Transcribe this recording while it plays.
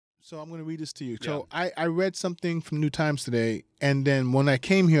So I'm going to read this to you. Yeah. So I read something from New Times today, and then when I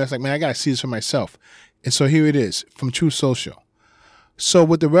came here, I was like, man, I got to see this for myself. And so here it is from Truth Social. So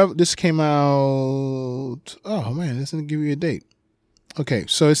with this came out, oh man, this doesn't give you a date. Okay,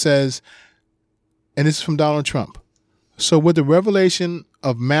 so it says, and this is from Donald Trump. So with the revelation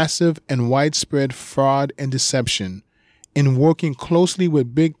of massive and widespread fraud and deception in working closely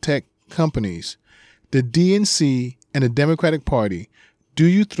with big tech companies, the DNC and the Democratic Party, do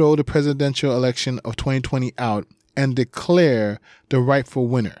you throw the presidential election of 2020 out and declare the rightful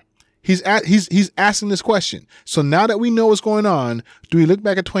winner? He's asking this question. So now that we know what's going on, do we look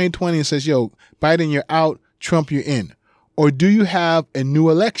back at 2020 and says, yo, Biden, you're out, Trump, you're in? Or do you have a new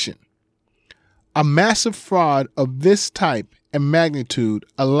election? A massive fraud of this type and magnitude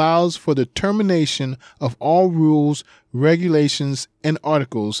allows for the termination of all rules, regulations, and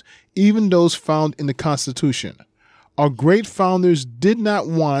articles, even those found in the Constitution. Our great founders did not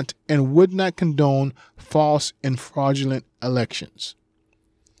want and would not condone false and fraudulent elections.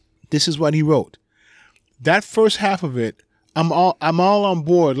 This is what he wrote. That first half of it, I'm all on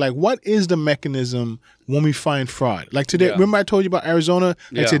board. Like, what is the mechanism when we find fraud? Like today, remember I told you about Arizona?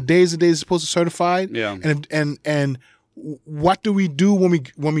 Like said days is supposed to certify. Yeah. And what do we do when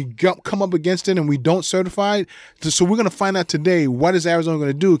we come up against it and we don't certify it? So we're going to find out today what is Arizona going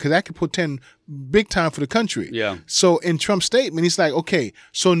to do, because that could portend big time for the country. Yeah. So in Trump's statement, he's like, okay,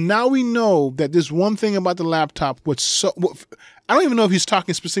 so now we know that this one thing about the laptop I don't even know if he's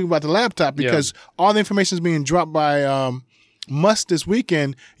talking specifically about the laptop, because all the information is being dropped by Musk this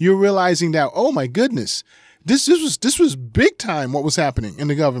weekend. You're realizing that, oh my goodness, this was big time what was happening in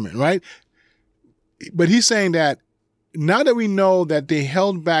the government, right? But he's saying that now that we know that they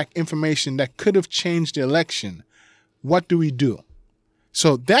held back information that could have changed the election, what do we do?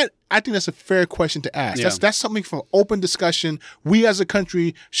 So I think that's a fair question to ask. Yeah. That's something for open discussion. We as a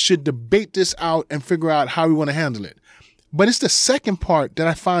country should debate this out and figure out how we want to handle it. But it's the second part that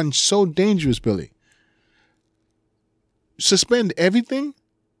I find so dangerous, Billy. Suspend everything?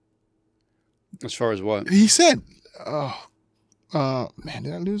 As far as what? He said, man,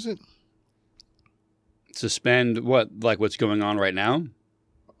 did I lose it? Suspend what? Like what's going on right now?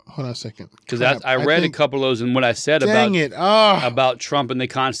 Hold on a second. Because I read a couple of those, and what I said about Trump and the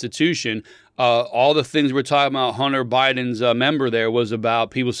Constitution, all the things we're talking about, Hunter Biden's member there, was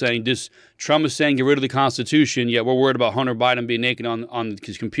about people saying Trump is saying get rid of the Constitution, yet we're worried about Hunter Biden being naked on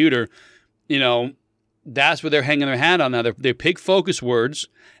his computer. You know, that's what they're hanging their hat on now. They pick focus words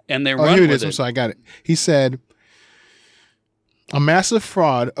and they run here it with is. it. I'm sorry, I got it. He said, a massive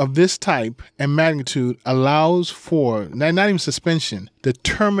fraud of this type and magnitude allows for, not even suspension, the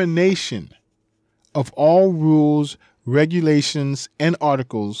termination of all rules, regulations, and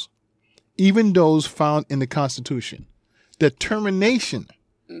articles, even those found in the Constitution. The termination.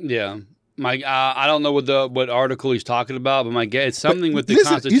 Yeah. I don't know what article he's talking about, but my guess it's something with the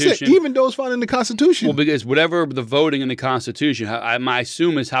Constitution. He said even those found in the Constitution. Well, because whatever the voting in the Constitution, I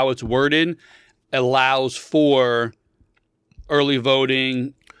assume is how it's worded, allows for early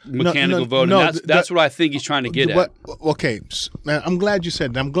voting, mechanical voting. That's what I think he's trying to get at. Okay, man, I'm glad you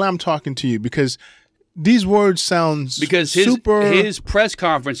said that. I'm glad I'm talking to you, because these words sound his press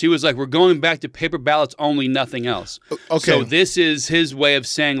conference, he was like, we're going back to paper ballots only, nothing else. Okay. So this is his way of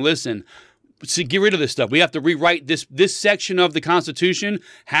saying, listen, to get rid of this stuff. We have to rewrite this section of the Constitution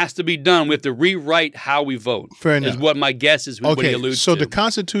has to be done. We have to rewrite how we vote. Fair enough. Is what my guess is what he alludes to. So the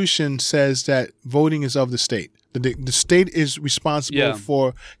Constitution says that voting is of the state. The state is responsible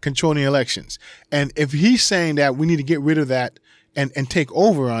for controlling elections. And if he's saying that we need to get rid of that and take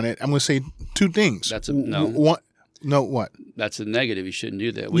over on it, I'm going to say two things. That's a no. What? That's a negative. You shouldn't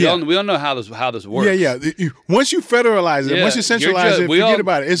do that. We all know how this works. Yeah. Once you federalize it, once you centralize it, forget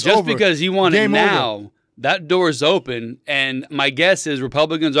about it. It's just over. Just because you want Game it now, over. that door is open, and my guess is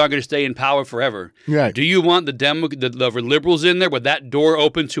Republicans aren't going to stay in power forever. Right. Do you want the liberals in there with that door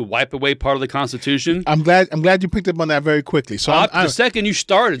open to wipe away part of the Constitution? I'm glad you picked up on that very quickly. So the second you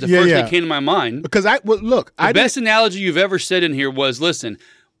started, the first thing that came to my mind. Because the best analogy you've ever said in here was, listen,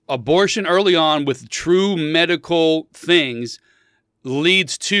 abortion early on with true medical things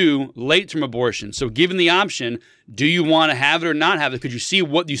leads to late-term abortion. So given the option, do you want to have it or not have it? Because you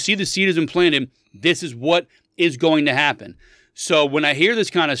see the seed is implanted. This is what is going to happen. So when I hear this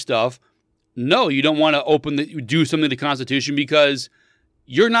kind of stuff, no, you don't want to do something to the Constitution, because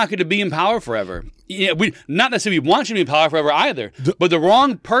you're not going to be in power forever. Yeah, we not necessarily want you to be in power forever either, but the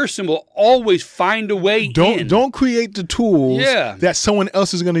wrong person will always find a way in. Don't create the tools that someone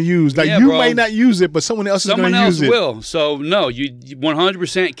else is going to use. Like you might not use it, but someone else is going to use it. Someone else will. So no, you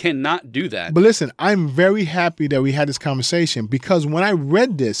 100% cannot do that. But listen, I'm very happy that we had this conversation because when I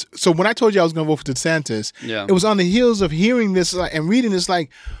read this, so when I told you I was going to vote for DeSantis, it was on the heels of hearing this and reading this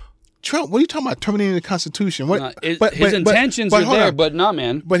like, Trump, what are you talking about? Terminating the Constitution? His intentions are there, but no,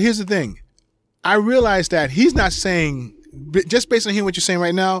 man. But here's the thing. I realized that he's not saying, just based on hearing what you're saying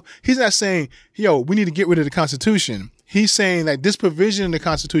right now, he's not saying, yo, we need to get rid of the Constitution. He's saying that this provision in the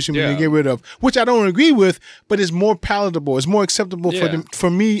Constitution we need to get rid of, which I don't agree with, but it's more palatable. It's more acceptable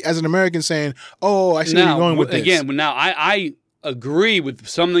for me as an American saying, oh, I see where you're going with this. Again, now I agree with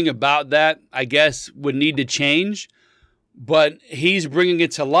something about that, I guess, would need to change, but he's bringing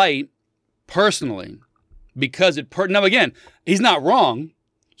it to light personally because now, again, he's not wrong.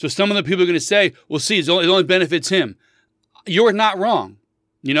 So some of the people are going to say, well, see, it only benefits him. You're not wrong.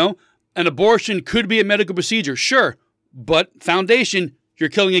 You know, an abortion could be a medical procedure, sure, but foundation, you're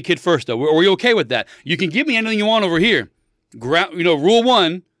killing a kid first, though. Are we okay with that? You can give me anything you want over here. Rule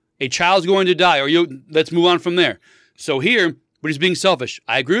 1, a child's going to die, or let's move on from there. So here, but he's being selfish.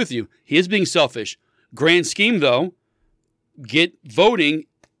 I agree with you. He is being selfish. Grand scheme, though, get voting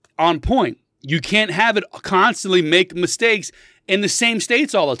on point. You can't have it constantly make mistakes in the same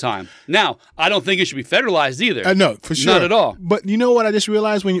states all the time. Now, I don't think it should be federalized either. No, for sure. Not at all. But you know what I just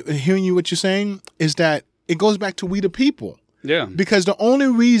realized when hearing what you're saying is that it goes back to we the people. Yeah. Because the only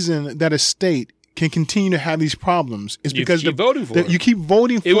reason that a state can continue to have these problems is because you keep voting for it. You keep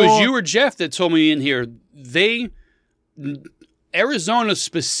voting for it. It was you or Jeff that told me in here, Arizona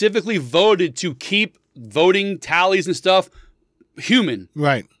specifically voted to keep voting tallies and stuff human,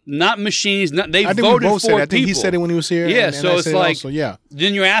 right? Not machines. They voted for people. I think he said it when he was here. Yeah, and so it's like, also,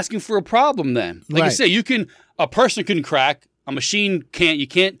 then you're asking for a problem. Then, like I say, a person can crack, a machine can't. You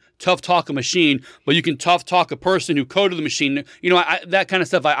can't tough talk a machine, but you can tough talk a person who coded the machine. You know, that kind of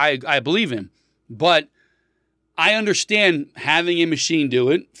stuff I believe in, but I understand having a machine do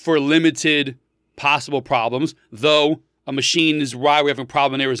it for limited possible problems. Though a machine is why we're having a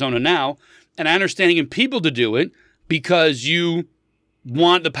problem in Arizona now, and I understand getting people to do it because you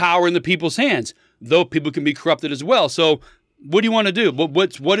want the power in the people's hands, though people can be corrupted as well. So what do you want to do?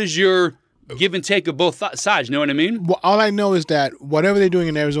 What is your give and take of both sides? You know what I mean? Well, all I know is that whatever they're doing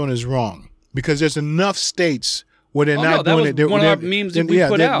in Arizona is wrong because there's enough states where they're not doing it. One of our memes that we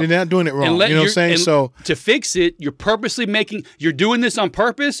put out. They're not doing it wrong. You know what I'm saying? So to fix it, you're doing this on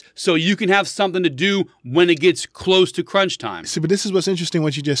purpose so you can have something to do when it gets close to crunch time. See, but this is what's interesting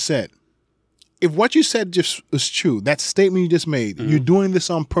what you just said. If what you said just was true, that statement you just made, you're doing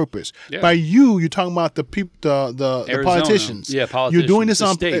this on purpose. Yeah. By you're talking about the people, the politicians. Yeah, politicians. You're doing this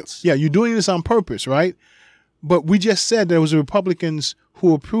on states. Yeah, you're doing this on purpose, right? But we just said there was Republicans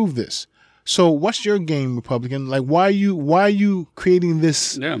who approved this. So what's your game, Republican? Like, why are you creating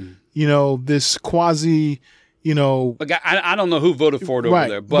this? Yeah. This quasi. Like I don't know who voted for it over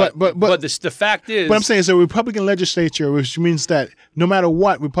there, but the fact is. But I'm saying it's a Republican legislature, which means that no matter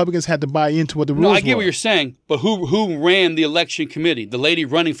what, Republicans had to buy into what the rules were. No, I get what you're saying, but who ran the election committee? The lady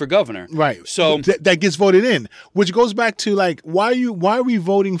running for governor, right? So that gets voted in, which goes back to like why are we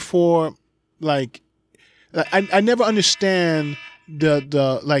voting for like I never understand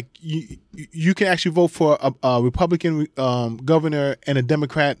the like you can actually vote for a Republican governor and a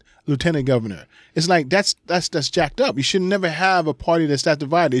Democrat lieutenant governor. It's like that's jacked up. You should never have a party that's that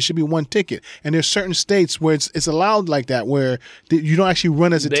divided. It should be one ticket. And there's certain states where it's allowed like that, where you don't actually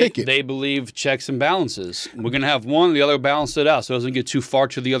run as a ticket. They believe checks and balances. We're gonna have one, the other balance it out, so it doesn't get too far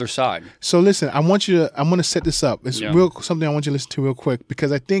to the other side. So listen, I'm gonna set this up. It's something I want you to listen to real quick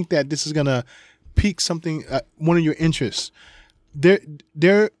because I think that this is gonna pique something one of your interests. There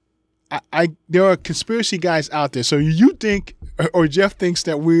are conspiracy guys out there. So you think, or Jeff thinks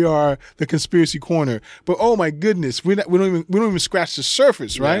that we are the conspiracy corner, but oh my goodness, we don't even scratch the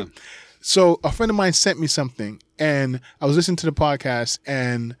surface, right? Yeah. So a friend of mine sent me something, and I was listening to the podcast,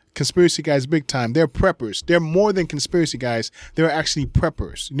 and conspiracy guys, big time. They're preppers. They're more than conspiracy guys. They're actually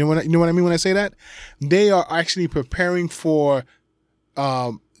preppers. You know what I mean when I say that? They are actually preparing for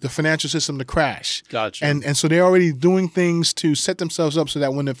the financial system to crash. Gotcha. And so they're already doing things to set themselves up so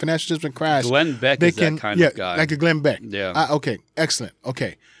that when the financial system crashes, Glenn Beck is that kind of guy. Like a Glenn Beck. Yeah. Okay, excellent.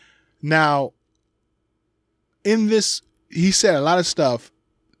 Okay. Now, in this, he said a lot of stuff.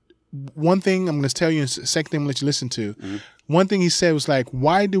 One thing I'm going to tell you, and the second thing I'm going to let you listen to. Mm-hmm. One thing he said was like,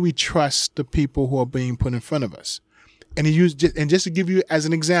 why do we trust the people who are being put in front of us? And he used, and just to give you as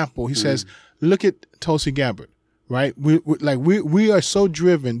an example, he says, look at Tulsi Gabbard. right? We are so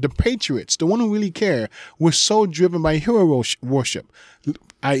driven. The patriots, the one who really care, we're so driven by hero worship.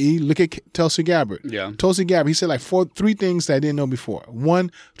 I.e., look at Tulsi Gabbard. Yeah. Tulsi Gabbard, he said like three things that I didn't know before.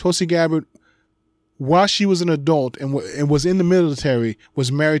 One, Tulsi Gabbard, while she was an adult and was in the military,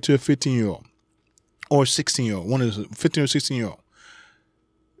 was married to a 15-year-old or 16-year-old, one of those 15 or 16-year-old.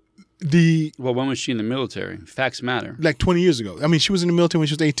 Well, when was she in the military? Facts matter. Like 20 years ago. I mean, she was in the military when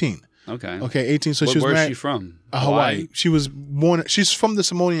she was 18. Okay, 18. So she was married. Where's she from? Hawaii. She was born. She's from the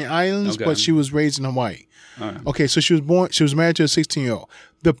Samoan Islands, but she was raised in Hawaii. All right. Okay, so she was married to a 16-year-old.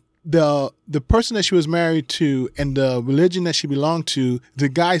 The person that she was married to and the religion that she belonged to, the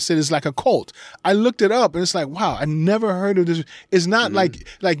guy said it's like a cult. I looked it up and it's like, wow, I never heard of this. It's not like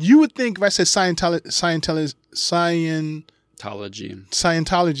you would think if I said Scientology,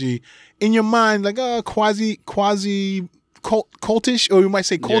 in your mind, like quasi cultish, or you might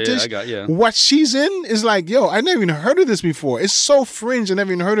say cultish. Yeah. What she's in is like, yo, I never even heard of this before. It's so fringe. I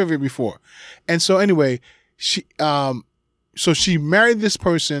never even heard of it before. And so anyway, so she married this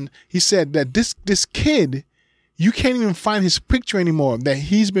person. He said that this kid, you can't even find his picture anymore, that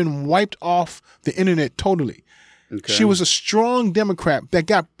he's been wiped off the internet totally. Okay. She was a strong Democrat that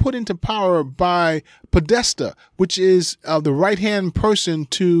got put into power by Podesta, which is the right-hand person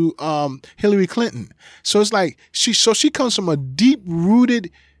to Hillary Clinton. So it's like she comes from a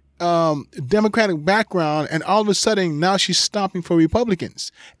deep-rooted Democratic background, and all of a sudden now she's stomping for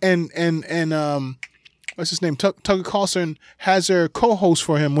Republicans. And what's his name? Tucker Carlson has her co-host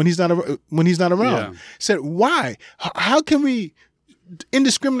for him when he's not around. Yeah. Said, why? How can we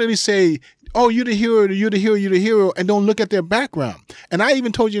indiscriminately say, oh, you're the hero, you're the hero, you're the hero, and don't look at their background? And I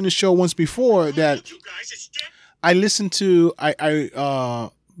even told you in the show once before that I listened to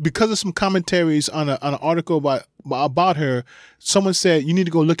because of some commentaries on an article about her. Someone said you need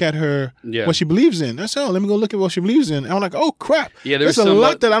to go look at her what she believes in. I said, oh, let me go look at what she believes in. And I'm like, oh crap, there's a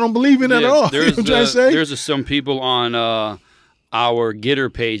lot that I don't believe in at all. There's some people on our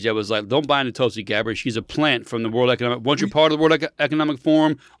Gitter page that was like, don't buy into Tulsi Gabbard. She's a plant from the World Economic. Once you're part of the World Economic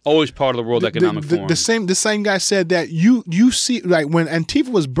Forum, always part of the World Economic Forum. The same guy said that you see, like when Antifa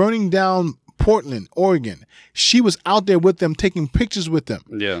was burning down Portland, Oregon, she was out there with them, taking pictures with them.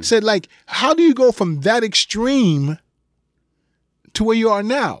 Yeah. Said, like, how do you go from that extreme to where you are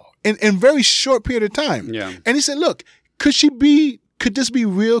now in a very short period of time? Yeah. And he said, look, could this be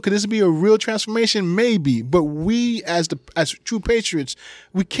real? Could this be a real transformation? Maybe. But we as true patriots,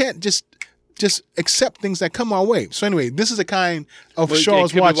 we can't just accept things that come our way. So anyway, this is a kind of show I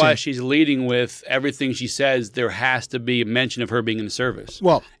was watching. Why she's leading with everything she says. There has to be a mention of her being in the service.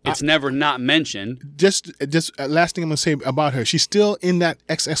 Well, it's never not mentioned. Just last thing I'm going to say about her. She's still in that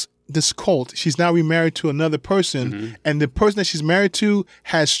this cult. She's now remarried to another person, and the person that she's married to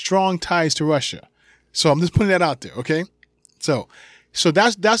has strong ties to Russia. So I'm just putting that out there, okay? So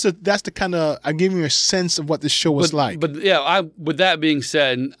that's the kind of, I'm giving you a sense of what this show was like. But yeah, with that being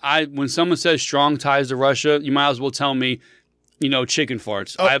said, when someone says strong ties to Russia, you might as well tell me, chicken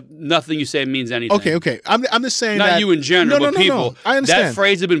farts. Nothing you say means anything. Okay. I'm just saying not that, you in general, but people. No. I understand. That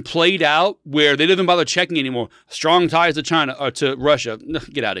phrase has been played out where they didn't bother checking anymore. Strong ties to China or to Russia.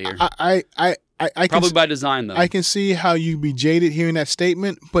 Get out of here. I probably by design, though. I can see how you'd be jaded hearing that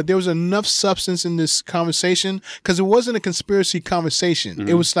statement, but there was enough substance in this conversation because it wasn't a conspiracy conversation. Mm-hmm.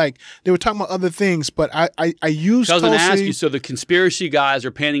 It was like they were talking about other things, but I used. I was going to ask you. So the conspiracy guys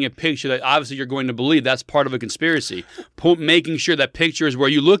are painting a picture that obviously you're going to believe. That's part of a conspiracy. Making sure that picture is where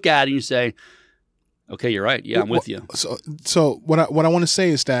you look at it and you say, "Okay, you're right. Yeah, I'm with you." So what I want to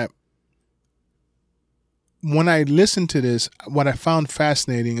say is that, when I listened to this, what I found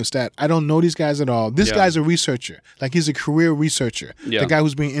fascinating is that I don't know these guys at all. This guy's a researcher. Like, he's a career researcher. Yeah. The guy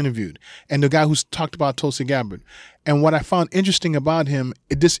who's being interviewed. And the guy who's talked about Tulsi Gabbard. And what I found interesting about him,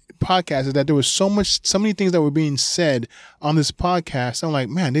 this podcast, is that there was so many things that were being said on this podcast. I'm like,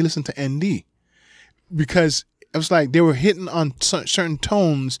 man, they listen to ND. Because it was like they were hitting on certain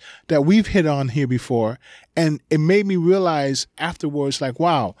tones that we've hit on here before. And it made me realize afterwards, like,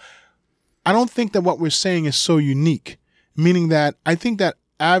 wow, I don't think that what we're saying is so unique, meaning that I think that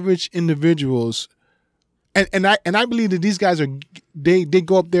average individuals, and I believe that these guys they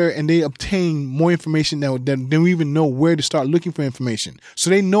go up there and they obtain more information than we even know where to start looking for information.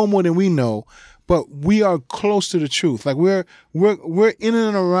 So they know more than we know, but we are close to the truth. Like we're in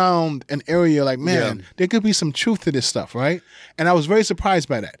and around an area. Like, man, there could be some truth to this stuff, right? And I was very surprised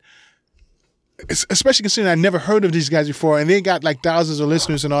by that. Especially considering I never heard of these guys before, and they got like thousands of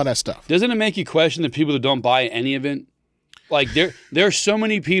listeners and all that stuff. Doesn't it make you question the people that don't buy any of it? Like there are so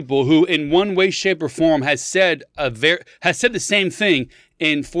many people who, in one way, shape, or form, has said the same thing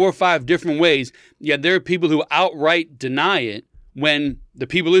in 4 or 5 different ways. Yet there are people who outright deny it when the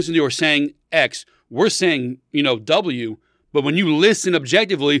people listening to are saying X. We're saying W. But when you listen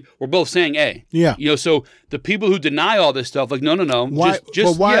objectively, we're both saying A. Yeah. So the people who deny all this stuff, like, no. Why?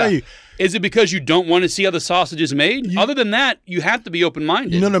 But why are you? Is it because you don't want to see how the sausage is made? Other than that, you have to be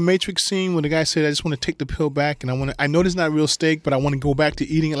open-minded. You know the Matrix scene where the guy said, I just want to take the pill back and I know this is not real steak, but I want to go back to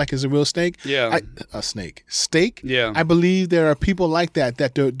eating it like it's a real steak? Yeah. A snake. Steak? Yeah. I believe there are people like that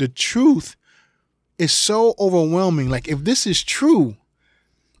the truth is so overwhelming. Like, if this is true...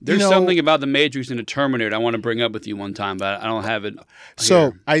 There's something about the Matrix and the Terminator I want to bring up with you one time, but I don't have it.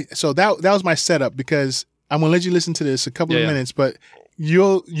 So that was my setup, because I'm gonna let you listen to this a couple of minutes, but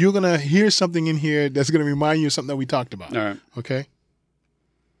you're gonna hear something in here that's gonna remind you of something that we talked about. All right. Okay.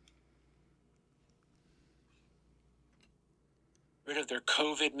 Rid of their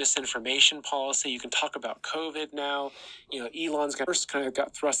COVID misinformation policy. You can talk about COVID now. Elon's first kind of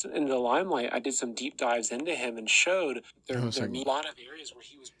got thrust into the limelight. I did some deep dives into him and showed there are a lot of areas where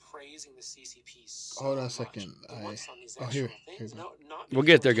he was praising the CCP. So hold on a second. Here. We'll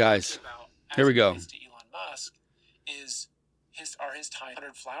get there, guys. Here we go. Elon Musk are his tie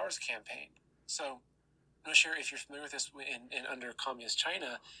 100 Flowers campaign. So I'm not sure if you're familiar with this in under communist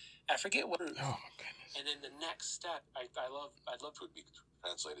China. I forget what. Oh my goodness. And then the next step, I'd love to be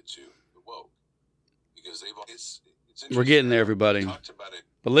translated to the woke, because it's we're getting there, everybody.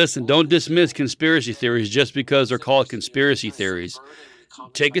 But listen, don't dismiss conspiracy theories just because they're called conspiracy theories.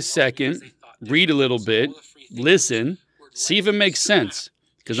 Take a second, read a little bit, listen, see if it makes sense.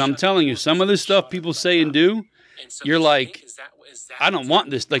 Because I'm telling you, some of this stuff people say and do, you're like, I don't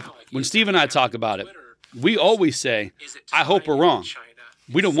want this. Like when Steve and I talk about it, we always say, I hope we're wrong.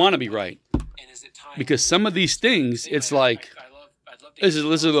 We don't want to be right. Because some of these things, it's like, this is a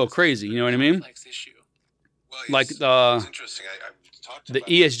little crazy. You know what I mean? Like the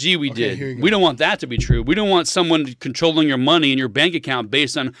ESG we did. We don't want that to be true. We don't want someone controlling your money and your bank account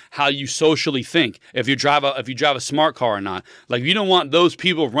based on how you socially think. If you drive a smart car or not. Like, you don't want those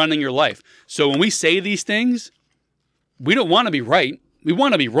people running your life. So when we say these things, we don't want to be right. We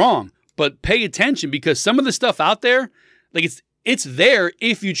want to be wrong. But pay attention, because some of the stuff out there, like it's there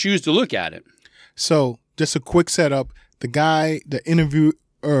if you choose to look at it. So just a quick setup. The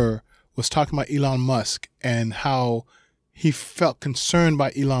interviewer was talking about Elon Musk and how he felt concerned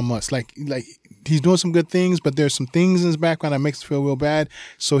by Elon Musk. Like he's doing some good things, but there's some things in his background that makes him feel real bad.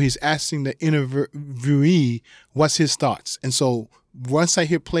 So he's asking the interviewee what's his thoughts. And so once I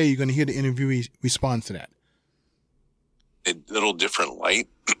hit play, you're going to hear the interviewee respond to that. A little different light,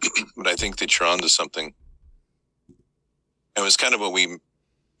 but I think that you're onto something. It was kind of what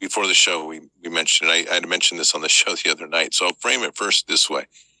before the show, we mentioned, I had mentioned this on the show the other night. So I'll frame it first this way.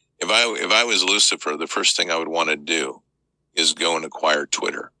 If I was Lucifer, the first thing I would want to do is go and acquire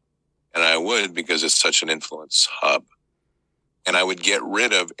Twitter. And I would, because it's such an influence hub. And I would get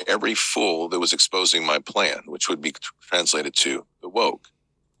rid of every fool that was exposing my plan, which would be translated to the woke.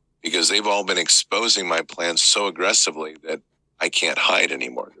 Because they've all been exposing my plan so aggressively that I can't hide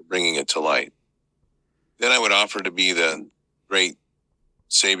anymore. They're bringing it to light. Then I would offer to be the great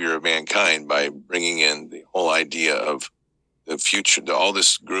savior of mankind by bringing in the whole idea of the future. All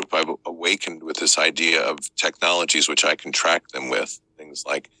this group I've awakened with this idea of technologies which I can track them with, things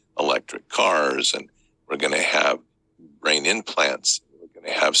like electric cars, and we're going to have brain implants. We're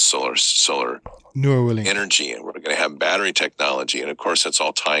going to have solar Neuralink energy, and we're going to have battery technology. And of course, that's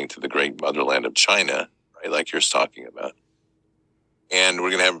all tying to the great motherland of China, right? Like you're talking about. And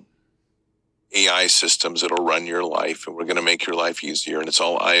we're going to have AI systems that'll run your life, and we're going to make your life easier. And it's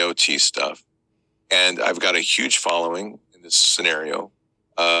all IoT stuff. And I've got a huge following in this scenario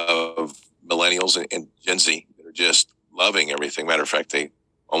of millennials and Gen Z that are just loving everything. Matter of fact, they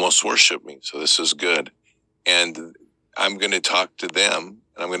almost worship me. So this is good. And I'm going to talk to them,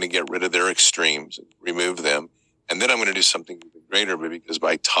 and I'm going to get rid of their extremes, remove them. And then I'm going to do something even greater, because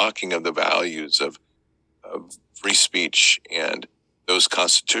by talking of the values of free speech and those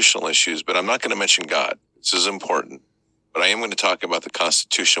constitutional issues, but I'm not going to mention God. This is important. But I am going to talk about the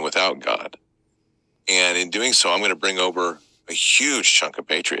Constitution without God. And in doing so, I'm going to bring over a huge chunk of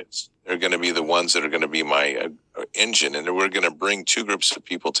patriots. They're going to be the ones that are going to be my engine. And we're going to bring two groups of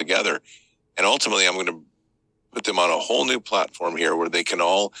people together. And ultimately, I'm going to put them on a whole new platform here where they can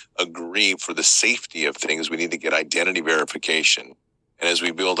all agree for the safety of things. We need to get identity verification. And as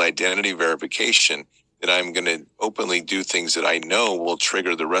we build identity verification, then I'm going to openly do things that I know will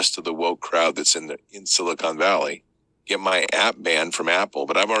trigger the rest of the woke crowd that's in Silicon Valley. get my app banned from Apple,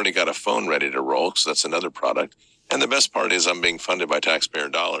 but I've already got a phone ready to roll, because that's another product. And the best part is I'm being funded by taxpayer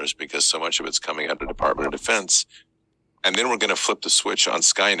dollars, because so much of it's coming out of the Department of Defense. And then we're going to flip the switch on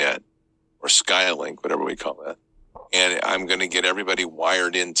Skynet or Skylink, whatever we call it. And I'm going to get everybody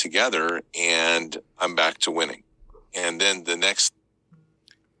wired in together, and I'm back to winning. And then the next.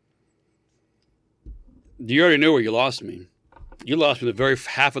 You already know where you lost me. You lost me the very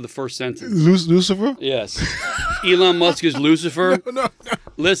half of the first sentence. Lucifer? Yes. Elon Musk is Lucifer. No.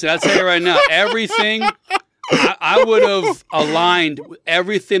 Listen, I'll tell you right now, everything, I would have aligned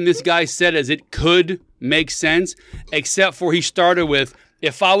everything this guy said as it could make sense, except for he started with,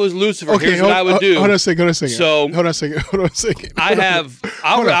 if I was Lucifer, here's what I would do. Hold on a second. So, hold on a second.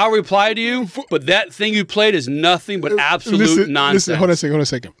 I'll reply to you, but that thing you played is nothing but absolute nonsense. Listen, hold on a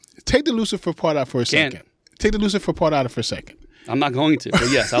second. Take the Lucifer part out for a second. Take the Lucifer part out for a second. I'm not going to, but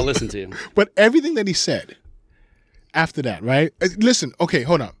yes, I'll listen to you. But everything that he said after that, right? Listen, okay,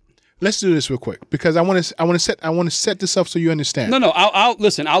 hold on. Let's do this real quick, because I want to set this up so you understand. No, I'll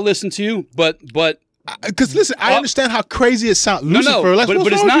listen. I'll listen to you, but because listen, I understand how crazy it sounds. Lucifer,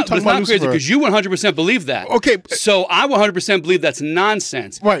 but it's not crazy, because you 100% believe that. Okay, so I 100% believe that's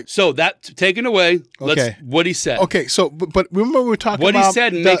nonsense. Right. So that taken away. Okay. What he said. Okay. So, but remember we were talking about what he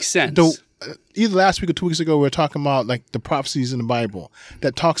said makes sense. Either last week or 2 weeks ago, we were talking about like the prophecies in the Bible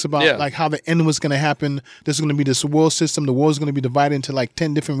that talks about like how the end was going to happen. There's going to be this world system. The world is going to be divided into like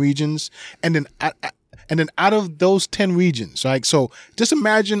 10 different regions, and then out of those 10 regions, right? So just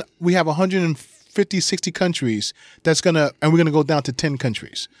imagine we have 150, 60 countries and we're going to go down to 10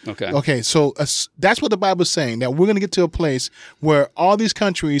 countries. Okay. So that's what the Bible is saying, that we're going to get to a place where all these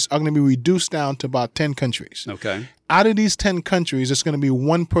countries are going to be reduced down to about 10 countries. Okay. Out of these 10 countries, there's going to be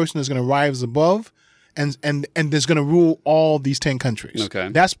one person that's going to rise above, and there's going to rule all these 10 countries. Okay.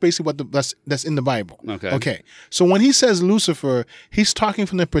 That's basically that's in the Bible. Okay. So when he says Lucifer, he's talking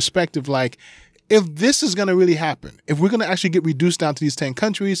from the perspective like, if this is going to really happen, if we're going to actually get reduced down to these 10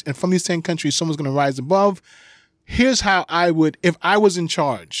 countries, and from these 10 countries, someone's going to rise above, here's how I would, if I was in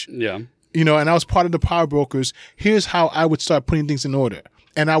charge, and I was part of the power brokers, here's how I would start putting things in order.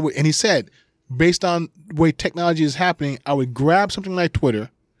 And he said, based on the way technology is happening, I would grab something like Twitter.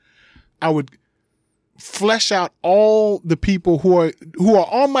 I would flesh out all the people who are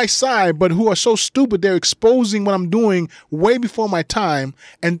on my side, but who are so stupid they're exposing what I'm doing way before my time,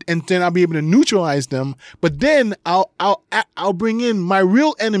 and then I'll be able to neutralize them. But then I'll bring in my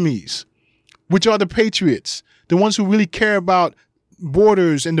real enemies, which are the patriots, the ones who really care about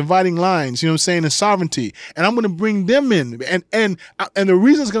borders and dividing lines, and sovereignty. And I'm going to bring them in. And the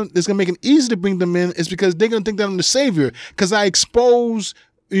reason it's going to make it easy to bring them in is because they're going to think that I'm the savior, because I expose,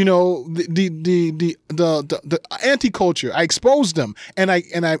 the anti-culture. I expose them and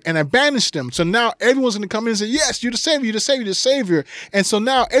I banish them. So now everyone's going to come in and say, yes, you're the savior, you're the savior, you're the savior. And so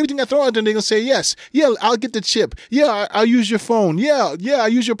now everything I throw at them, they're going to say, yes, yeah, I'll get the chip. Yeah, I'll use your phone. Yeah, I'll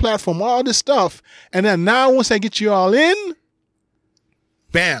use your platform, all this stuff. And then now once I get you all in,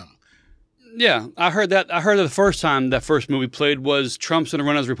 bam. Yeah, I heard that. The first time that first movie played was Trump's going to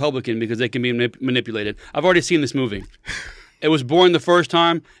run as Republican because they can be manipulated. I've already seen this movie. It was boring the first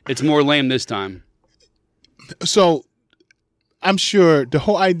time. It's more lame this time. So I'm sure the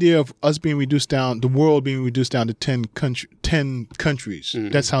whole idea of us being reduced down, the world being reduced down to 10 countries,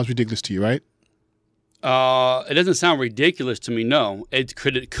 that sounds ridiculous to you, right? It doesn't sound ridiculous to me, no.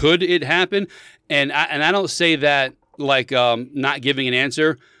 Could it happen? And I don't say that like not giving an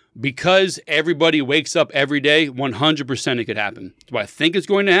answer, because everybody wakes up every day. 100% it could happen. Do I think it's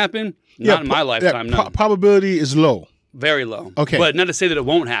going to happen? Not in my lifetime. No. Probability is low. Very low. Okay, but not to say that it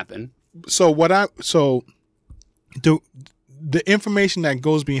won't happen. So the information that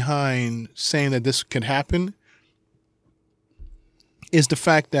goes behind saying that this could happen is the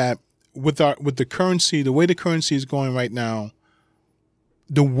fact that with the currency, the way the currency is going right now,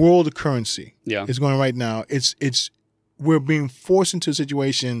 the world currency is going right now. We're being forced into a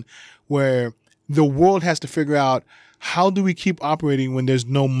situation where the world has to figure out, how do we keep operating when there's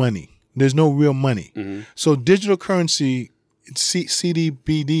no money? There's no real money. Mm-hmm. So digital currency,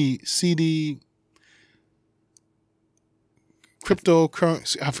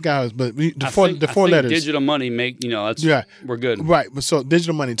 cryptocurrency, I forgot, but the four letters. Digital money we're good. Right, but so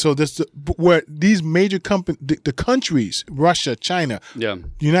digital money. So where these major companies, the countries, Russia, China, the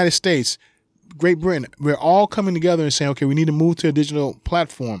United States, Great Britain, we're all coming together and saying, okay, we need to move to a digital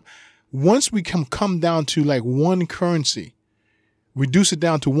platform. Once we come down to like one currency, reduce it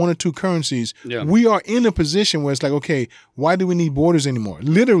down to one or two currencies, we are in a position where it's like, okay, why do we need borders anymore?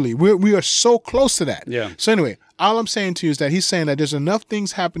 Literally, we are so close to that. Yeah. So anyway, all I'm saying to you is that he's saying that there's enough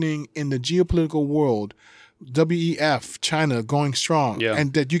things happening in the geopolitical world WEF, China going strong, Yeah.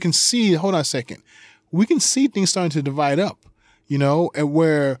 and that you can see. Hold on a second, we can see things starting to divide up, and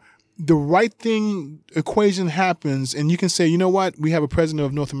where the right thing equation happens, and you can say, you know what, we have a president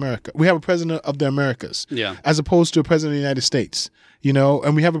of North America, we have a president of the Americas, as opposed to a president of the United States,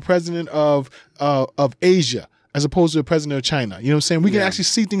 and we have a president of Asia as opposed to a president of China. You know what I'm saying? We can actually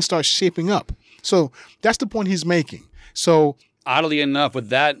see things start shaping up. So that's the point he's making. So oddly enough, with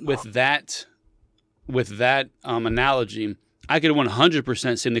that analogy, I could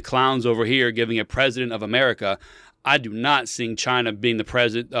 100% see the clowns over here giving a president of America. I do not see China being the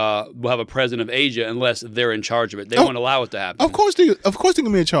president. Will have a president of Asia unless they're in charge of it. They won't allow it to happen. Of course, they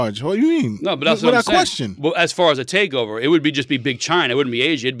can be in charge. What do you mean? No, but that's what I'm saying. Question. Well, as far as a takeover, it would be just be big China. It wouldn't be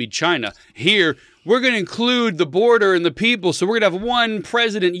Asia. It'd be China. Here, we're going to include the border and the people, so we're going to have one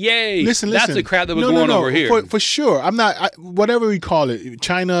president. Yay! Listen. That's the crap that was going over here. For sure. I'm not. Whatever we call it,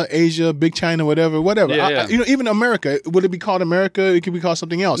 China, Asia, big China, whatever. Yeah. Even America. Would it be called America? It could be called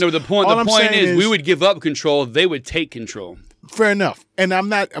something else. No, the point is we would give up control. They would take control. Fair enough. And I'm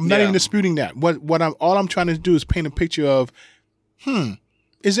not even disputing that. All I'm trying to do is paint a picture of,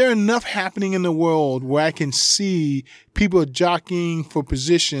 is there enough happening in the world where I can see people jockeying for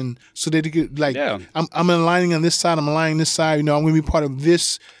position so that they could, I'm aligning on this side, I'm aligning this side, I'm going to be part of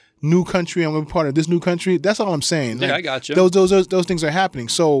this new country, I'm going to be part of this new country. That's all I'm saying. Yeah, I got you. Those things are happening.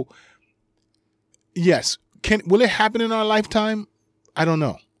 So, yes. Will it happen in our lifetime? I don't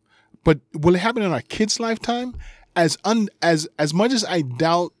know. But will it happen in our kids' lifetime? As much as I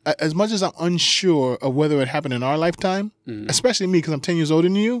doubt, as much as I'm unsure of whether it happened in our lifetime, especially me because I'm 10 years older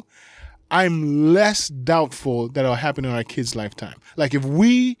than you, I'm less doubtful that it'll happen in our kids' lifetime. Like if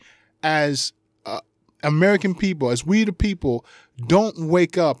we as American people, as we the people, don't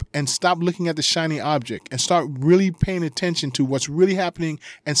wake up and stop looking at the shiny object and start really paying attention to what's really happening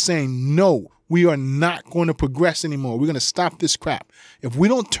and saying, no, we are not going to progress anymore. We're going to stop this crap. If we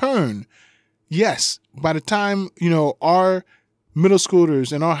don't turn, yes, by the time, our middle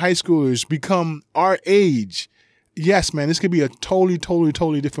schoolers and our high schoolers become our age, yes, man, this could be a totally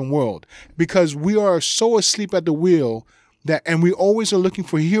different world because we are so asleep at the wheel and we always are looking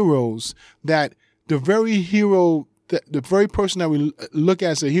for heroes that the very hero, the very person that we look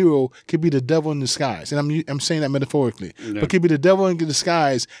at as a hero could be the devil in disguise. And I'm saying that metaphorically, but could be the devil in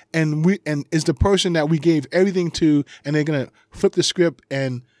disguise and is the person that we gave everything to and they're going to flip the script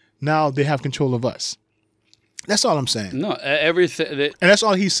and now they have control of us. That's all I'm saying. No, everything. And that's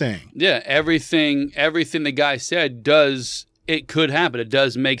all he's saying. Yeah, everything the guy said it could happen. It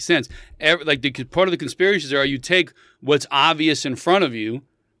does make sense. Part of the conspiracies are you take what's obvious in front of you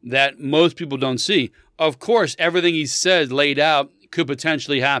that most people don't see. Of course, everything he said laid out could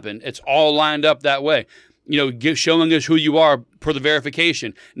potentially happen. It's all lined up that way. Showing us who you are per the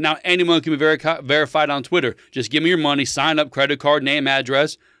verification. Now, anyone can be verified on Twitter. Just give me your money, sign up, credit card, name,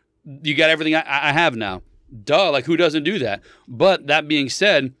 address. You got everything I have now. Duh, who doesn't do that? But that being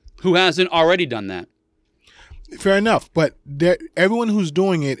said, who hasn't already done that? Fair enough, but everyone who's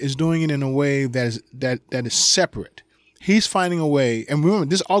doing it is doing it in a way that is separate. He's finding a way, and remember,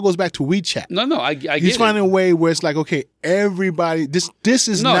 this all goes back to WeChat. No, I get it. He's finding a way where it's like, okay, everybody, this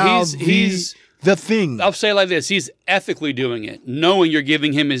is now the thing. I'll say it like this: he's ethically doing it, knowing you're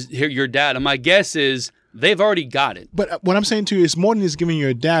giving him your data. My guess is they've already got it. But what I'm saying to you is more than just giving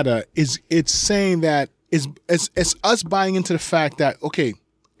your data. It's saying that it's us buying into the fact that, okay,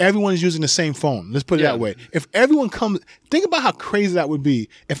 everyone is using the same phone. Let's put it that way. If everyone comes, think about how crazy that would be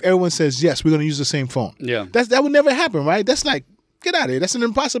if everyone says, yes, we're going to use the same phone. Yeah. That would never happen, right? That's like, get out of here. That's an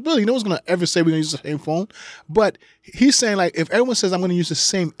impossibility. No one's going to ever say we're going to use the same phone. But he's saying, if everyone says I'm going to use the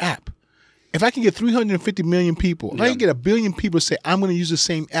same app, if I can get 350 million people, if I can get 1 billion people to say, I'm going to use the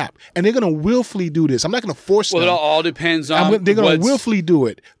same app, and they're going to willfully do this. I'm not going to force them. Well, it all depends on they're going to willfully do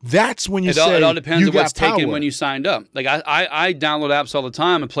it. That's when you say it all depends on what's taken when you signed up. I download apps all the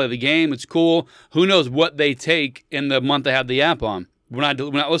time and play the game. It's cool. Who knows what they take in the month they have the app on.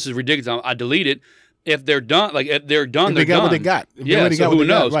 This is ridiculous. I delete it. If they're done, they're done. They got what they got. Who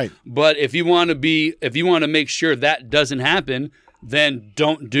knows? Right. But if you want to make sure that doesn't happen, then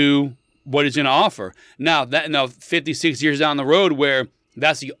don't do what it's going to offer. Now, 56 years down the road where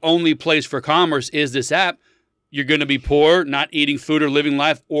that's the only place for commerce is this app, you're going to be poor, not eating food or living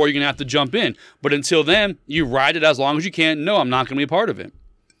life, or you're going to have to jump in. But until then, you ride it as long as you can. No, I'm not going to be a part of it.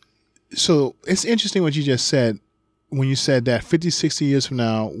 So it's interesting what you just said when you said that 50, 60 years from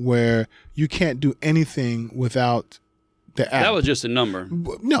now where you can't do anything without the app. That was just a number.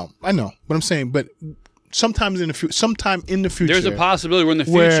 No, I know what I'm saying, but sometime in the future. There's a possibility where in the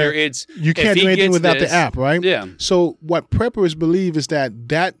future you can't do anything without the app, right? Yeah. So what preppers believe is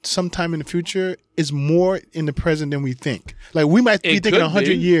that sometime in the future is more in the present than we think. Like we might be thinking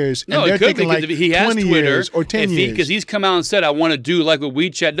 100 years, and they're thinking like he has 20 Twitter, years or 10 years. Because he's come out and said, I want to do like what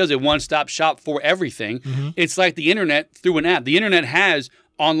WeChat does, a one-stop shop for everything. Mm-hmm. It's like the internet through an app. The internet has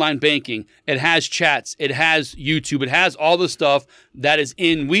online banking. It has chats. It has YouTube. It has all the stuff that is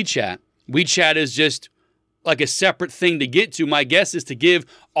in WeChat. WeChat is just like a separate thing to get to. My guess is to give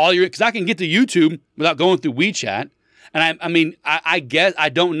all your, because I can get to YouTube without going through WeChat. And I guess, I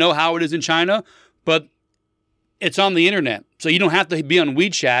don't know how it is in China, but it's on the internet. So you don't have to be on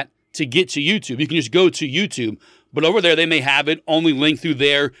WeChat to get to YouTube. You can just go to YouTube. But over there, they may have it only linked through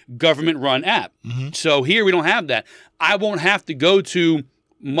their government-run app. Mm-hmm. So here, we don't have that. I won't have to go to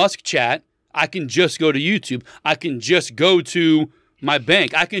Musk Chat. I can just go to YouTube. I can just go to my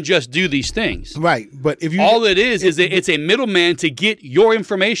bank. I can just do these things. Right. But if you all it is it's a middleman to get your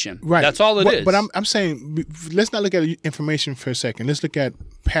information. Right. That's all it is. But I'm saying, let's not look at information for a second. Let's look at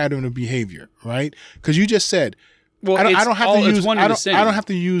pattern of behavior, right? Because you just said, well, I don't have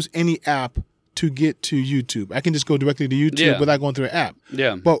to use any app to get to YouTube. I can just go directly to YouTube without going through an app.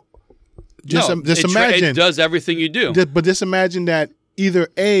 Yeah. But just imagine it does everything you do. But just imagine that either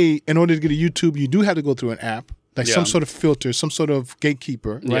in order to get to YouTube, you do have to go through an app. Like some sort of filter, some sort of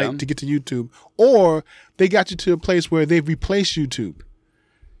gatekeeper, right, to get to YouTube. Or they got you to a place where they've replaced YouTube.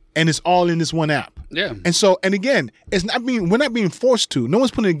 And it's all in this one app. Yeah. And so, and again, we're not being forced to. No one's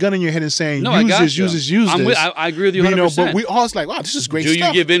putting a gun in your head and saying, use this. I agree with you 100%. But we all like, wow, this is great stuff. Do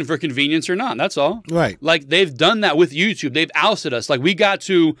you give in for convenience or not? That's all. Right. Like they've done that with YouTube. They've ousted us. Like we got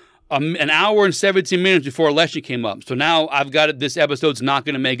to an hour and 17 minutes before election came up. So now I've got it. This episode's not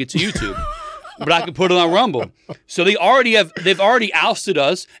going to make it to YouTube. But I can put it on Rumble. So they've already ousted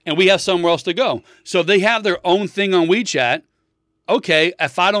us, and we have somewhere else to go. So they have their own thing on WeChat. Okay,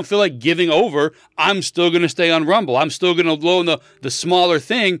 if I don't feel like giving over, I'm still going to stay on Rumble. I'm still going to blow in the smaller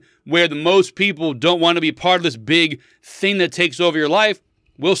thing where the most people don't want to be part of this big thing that takes over your life.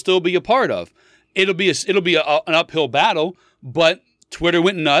 We'll still be a part of. It'll be an uphill battle, but Twitter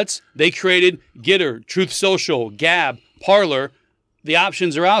went nuts. They created Getter, Truth Social, Gab, Parler. The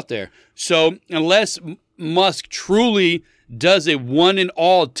options are out there. So unless Musk truly does a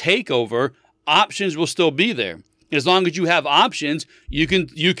one-and-all takeover, options will still be there. As long as you have options, you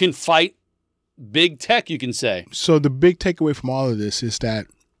can fight big tech, you can say. So the big takeaway from all of this is that,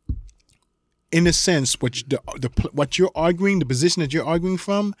 in a sense, what you're arguing, the position that you're arguing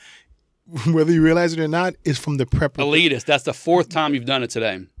from, whether you realize it or not, is from the prepper. Elitist. That's the fourth time you've done it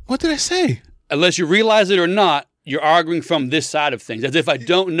today. What did I say? Unless you realize it or not, you're arguing from this side of things, as if I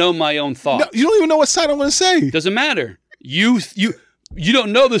don't know my own thoughts. No, you don't even know what side I'm going to say. Doesn't matter. You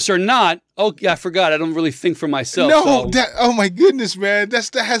don't know this or not. Oh, yeah, I forgot. I don't really think for myself. No, oh my goodness, man.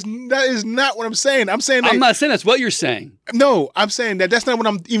 That is not what I'm saying. I'm not saying that's what you're saying. No, I'm saying that's not what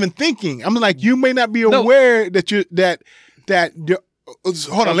I'm even thinking. I'm like, you may not be aware that you're.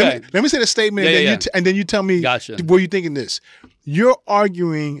 Hold on. Okay. Let me say the statement, and then you tell me where you're thinking this. You're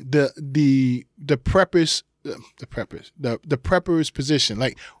arguing the preppers. The preppers position,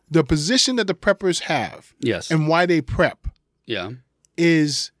 like the position that the preppers have, yes, and why they prep,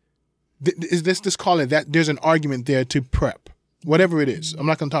 is let's call it that. There's an argument there to prep, whatever it is. I'm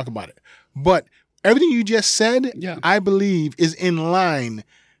not going to talk about it, but everything you just said, I believe, is in line.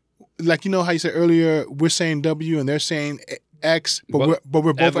 Like, you know how you said earlier, we're saying W and they're saying X, but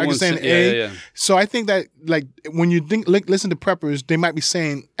we're both saying A. Yeah. So I think that, like, when you listen to preppers, they might be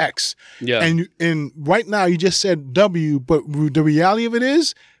saying X. Yeah. And right now you just said W, but the reality of it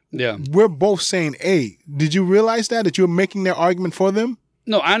is, we're both saying A. Did you realize that you're making their argument for them?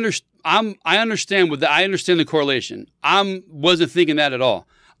 No, I understand. I understand the correlation. I wasn't thinking that at all.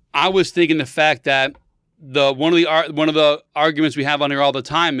 I was thinking the fact that one of the arguments we have on here all the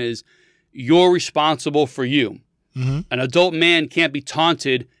time is you're responsible for you. Mm-hmm. An adult man can't be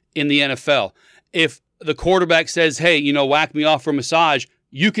taunted in the NFL. If the quarterback says, hey, whack me off for a massage,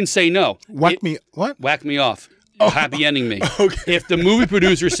 you can say no. Whack me off. Happy ending me. Okay. If the movie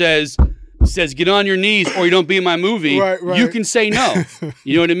producer says get on your knees or you don't be in my movie, right. You can say no.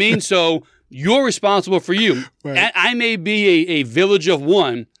 You know what I mean? So you're responsible for you. Right. I may be a village of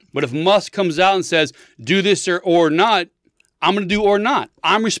one, but if Musk comes out and says do this or not, I'm going to do or not.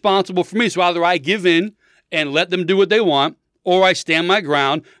 I'm responsible for me. So either I give in and let them do what they want, or I stand my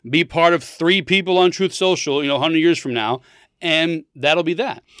ground, be part of 3 people on Truth Social, 100 years from now, and that'll be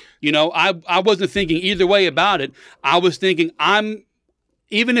that. I wasn't thinking either way about it. I was thinking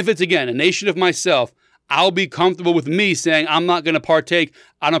even if it's, again, a nation of myself, I'll be comfortable with me saying I'm not going to partake.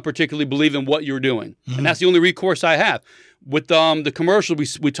 I don't particularly believe in what you're doing. And that's the only recourse I have. With the commercial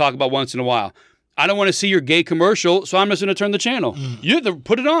we talk about once in a while, I don't want to see your gay commercial, so I'm just going to turn the channel. You have to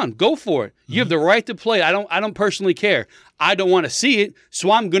put it on. Go for it. You have the right to play. I don't personally care. I don't want to see it,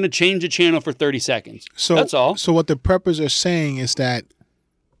 so I'm going to change the channel for 30 seconds. So that's all. So what the preppers are saying is that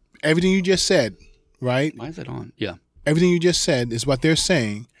everything you just said, right? Why is it on? Yeah. Everything you just said is what they're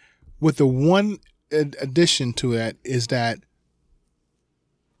saying. With the one addition to that is that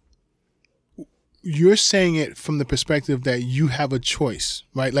you're saying it from the perspective that you have a choice,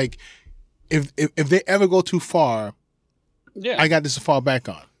 right? Like if they ever go too far, I got this to fall back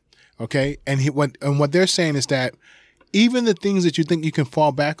on, okay? And what they're saying is that even the things that you think you can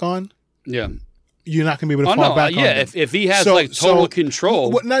fall back on, you're not going to be able to fall back on. Yeah, if he has total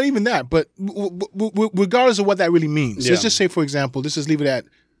control. Not even that, but regardless of what that really means. Let's just say, for example, let's just leave it at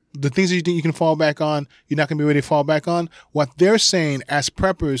the things that you think you can fall back on, you're not going to be ready to fall back on. What they're saying as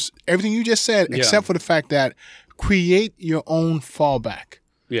preppers, everything you just said, except for the fact that create your own fallback.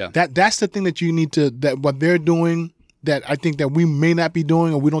 Yeah. That's the thing that you need to, that what they're doing that I think that we may not be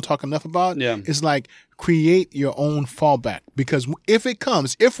doing or we don't talk enough about is like create your own fallback. Because if it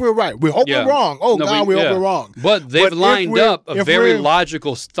comes, if we're right, we hope we're wrong. We hope we're wrong. But they've lined up a very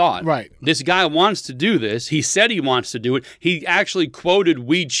logical thought. Right. This guy wants to do this. He said he wants to do it. He actually quoted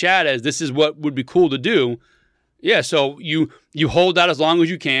WeChat as this is what would be cool to do. Yeah, so you hold out as long as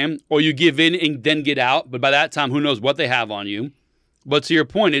you can, or you give in and then get out. But by that time, who knows what they have on you. But to your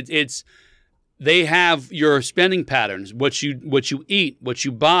point, it's they have your spending patterns, what you eat, what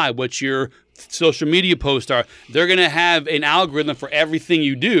you buy, what your social media posts are. They're going to have an algorithm for everything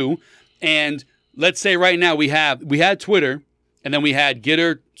you do. And let's say right now we had Twitter, and then we had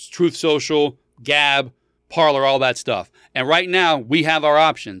Getter, Truth Social, Gab, Parler, all that stuff. And right now we have our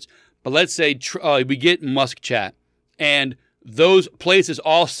options. But let's say we get Musk Chat, and those places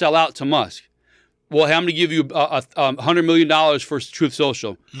all sell out to Musk. Well, I'm going to give you $100 million for Truth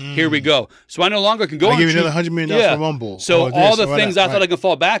Social. Here we go. So I no longer can go on. I'll give you another $100 million for Rumble. So all the things I thought I could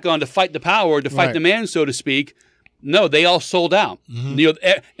fall back on to fight the power, to fight the man, so to speak, no, they all sold out.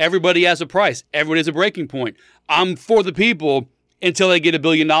 Everybody has a price. Everybody has a breaking point. I'm for the people until they get $1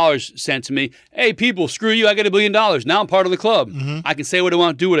 billion sent to me. Hey, people, screw you. I get $1 billion. Now I'm part of the club. I can say what I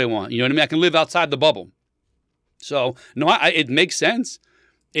want, do what I want. You know what I mean? I can live outside the bubble. So, no, it makes sense.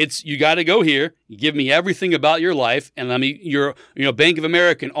 It's you got to go here. You give me everything about your life, and let me. Your Bank of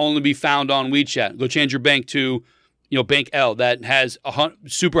America can only be found on WeChat. Go change your bank to, Bank L that has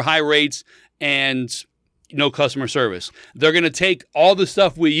super high rates and no customer service. They're going to take all the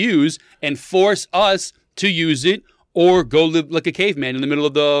stuff we use and force us to use it, or go live like a caveman in the middle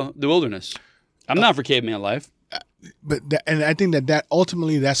of the wilderness. I'm not for caveman life. And I think that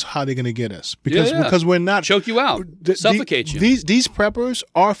ultimately that's how they're going to get us because we're not choke you out, suffocate you. These preppers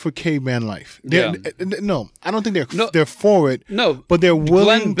are for caveman life. No, I don't think they're for it. No, but they're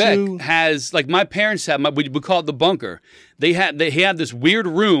willing Glenn Beck has, like my parents had. We call it the bunker. They had this weird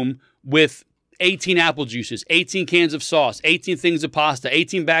room with 18 apple juices, 18 cans of sauce, 18 things of pasta,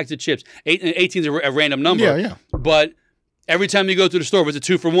 18 bags of chips. 18 is a random number. Yeah. But every time you go to the store, if it's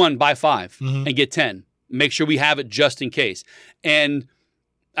a 2-for-1, buy 5 and get 10. Make sure we have it just in case. And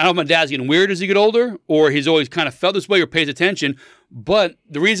I don't know if my dad's getting weird as he get older, or he's always kind of felt this way or pays attention. But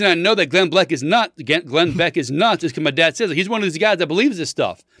the reason I know that Glenn Beck is nuts is because my dad says it. He's one of these guys that believes this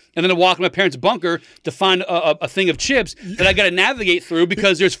stuff. And then I walk in my parents' bunker to find a thing of chips that I got to navigate through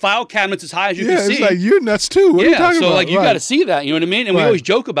because there's file cabinets as high as you can see. Yeah, it's like, you're nuts too. What are you talking about? So like you got to see that, you know what I mean? And we always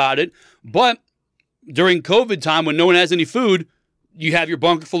joke about it. But during COVID time when no one has any food, you have your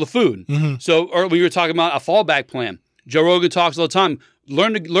bunker full of food. So, or we were talking about a fallback plan. Joe Rogan talks all the time.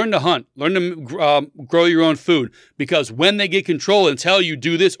 Learn to hunt. Learn to grow your own food. Because when they get control and tell you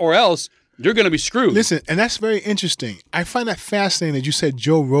do this or else, you're going to be screwed. Listen, and that's very interesting. I find that fascinating that you said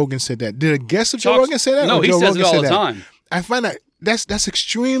Joe Rogan said that. Did a guest of Joe Rogan say that? No, he says it all the time. I find that that's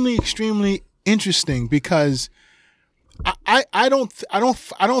extremely, extremely interesting because I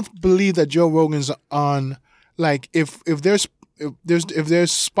don't believe that Joe Rogan's on, like, if there's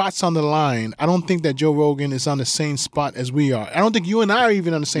spots on the line, I don't think that Joe Rogan is on the same spot as we are. I don't think you and I are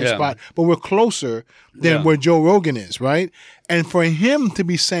even on the same spot, but we're closer than where Joe Rogan is, right? And for him to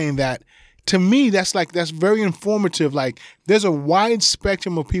be saying that, to me, that's very informative. Like, there's a wide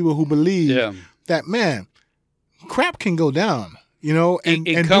spectrum of people who believe that, man, crap can go down, and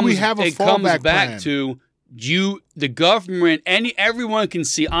do we have a fallback plan? It comes back to the government, everyone can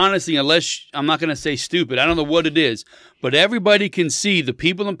see, honestly, unless I'm not going to say stupid, I don't know what it is, but everybody can see the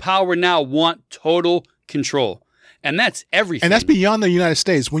people in power now want total control. And that's everything. And that's beyond the United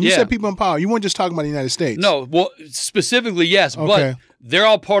States. When you said people in power, you weren't just talking about the United States. No, well, specifically, yes, but they're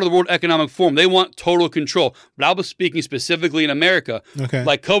all part of the World Economic Forum. They want total control. But I was speaking specifically in America. Okay.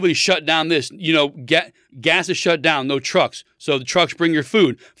 Like COVID shut down this. Gas is shut down, no trucks. So the trucks bring your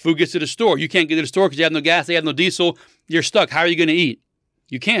food. Food gets to the store. You can't get to the store because you have no gas, they have no diesel. You're stuck. How are you going to eat?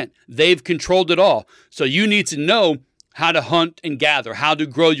 You can't. They've controlled it all. So you need to know how to hunt and gather, how to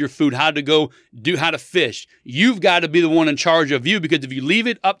grow your food, how to fish. You've got to be the one in charge of you, because if you leave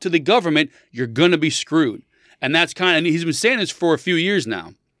it up to the government, you're going to be screwed. And that's and he's been saying this for a few years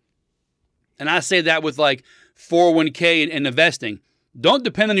now. And I say that with like 401k and investing. Don't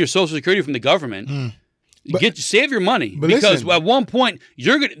depend on your Social Security from the government. Save your money, because at one point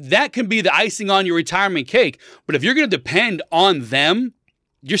that can be the icing on your retirement cake. But if you're going to depend on them,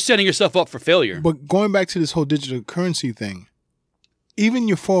 you're setting yourself up for failure. But going back to this whole digital currency thing, even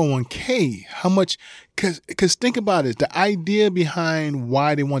your 401k, how much? Because think about it. The idea behind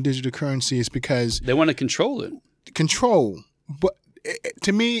why they want digital currency is because they want to control it. But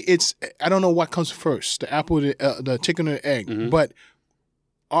to me, it's, I don't know what comes first, the apple, the chicken or the egg. Mm-hmm. But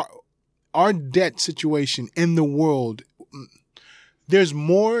our debt situation in the world, there's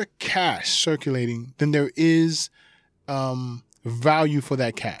more cash circulating than there is value for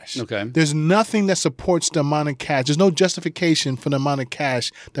that cash. Okay. There's nothing that supports the amount of cash. There's no justification for the amount of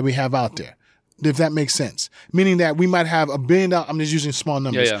cash that we have out there, if that makes sense. Meaning that we might have $1 billion. I'm just using small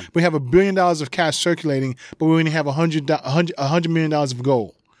numbers. Yeah. We have $1 billion of cash circulating, but we only have $100 million of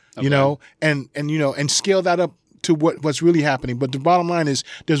gold. Okay. And scale that up to what's really happening. But the bottom line is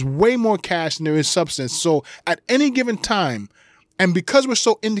there's way more cash than there is substance. So at any given time, and because we're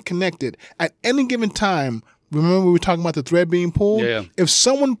so interconnected, at any given time, remember we were talking about the thread being pulled? Yeah. If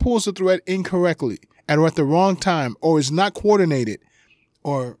someone pulls the thread incorrectly or at the wrong time, or is not coordinated,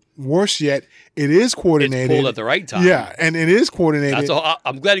 or worse yet, it is coordinated. It's pulled at the right time. Yeah, and it is coordinated. That's all.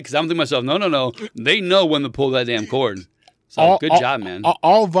 I'm glad, because I'm thinking to myself, no. They know when to pull that damn cord. So good job, man.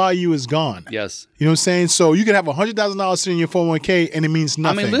 All value is gone. Yes. You know what I'm saying? So you could have $100,000 sitting in your 401k and it means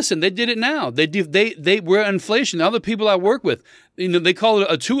nothing. I mean, listen, they did it now. We're inflation. The other people I work with, they call it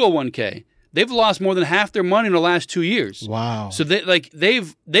a 201k. They've lost more than half their money in the last 2 years. Wow. So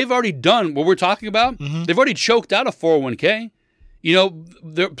they've already done what we're talking about. Mm-hmm. They've already choked out a 401k.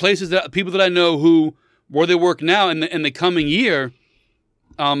 There are places people that I know where they work now in the coming year,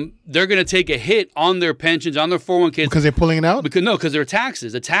 they're going to take a hit on their pensions, on their 401ks. Because they're pulling it out? Because their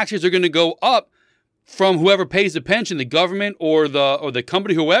taxes. The taxes are going to go up from whoever pays the pension, the government or the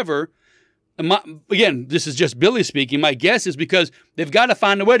company, whoever. Again, this is just Billy speaking. My guess is because they've got to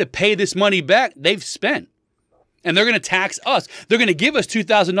find a way to pay this money back they've spent. And they're going to tax us. They're going to give us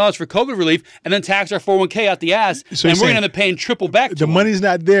 $2,000 for COVID relief and then tax our 401k out the ass. So and we're going to end up paying triple back to them. The money's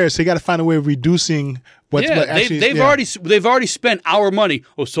not there, so you got to find a way of reducing what's actually. They've already spent our money.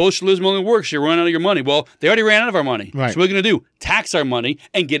 Oh, socialism only works. You're running out of your money. Well, they already ran out of our money. Right. So what are we going to do? Tax our money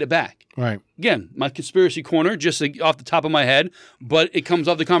and get it back. Right. Again, my conspiracy corner, just off the top of my head, but it comes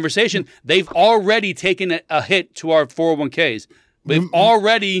off the conversation. They've already taken a hit to our 401ks. They've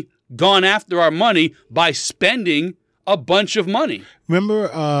already gone after our money by spending a bunch of money. Remember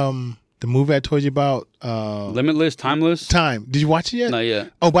the movie I told you about? Limitless, Timeless? Time. Did you watch it yet? Not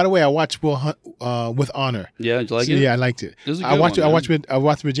yet. Oh, by the way, I watched Will Hunt with Honor. Yeah, did you like it? Yeah, I liked it. It was a good one, I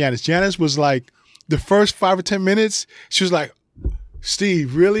watched it with Janice. Janice was like, the first 5 or 10 minutes, she was like,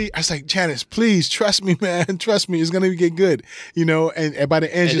 Steve, really? I was like, Janice, please trust me, man. Trust me, it's gonna get good. And by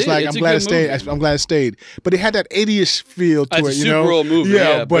the end, she's like, I'm glad I stayed. But it had that 80ish feel to it. It's a Super Bowl movie.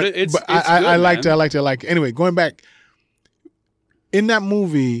 Yeah, but I liked it. Anyway, going back in that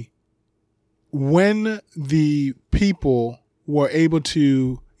movie, when the people were able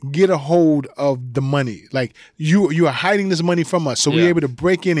to get a hold of the money, like you are hiding this money from us, so we were able to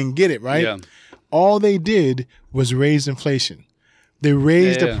break in and get it, right? Yeah. All they did was raise inflation. They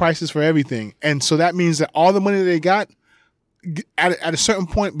raised the prices for everything. And so that means that all the money that they got at a certain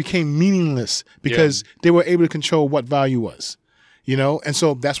point became meaningless because they were able to control what value was, And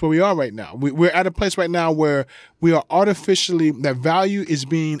so that's where we are right now. We're at a place right now where we are that value is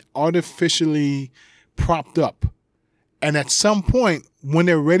being artificially propped up. And at some point, when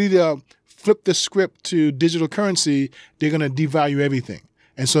they're ready to flip the script to digital currency, they're going to devalue everything.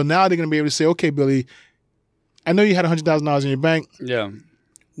 And so now they're going to be able to say, okay, Billy, I know you had $100,000 in your bank. Yeah.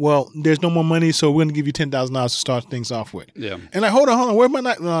 Well, there's no more money, so we're going to give you $10,000 to start things off with. Yeah. And like, hold on, where am I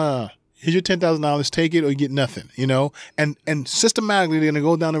not? No. Here's your $10,000, take it or you get nothing, And systematically, they're going to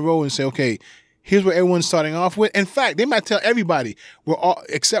go down the road and say, okay, here's what everyone's starting off with. In fact, they might tell everybody, we're all,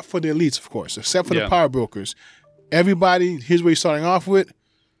 except for the elites, of course, except for the power brokers, everybody, here's what you're starting off with.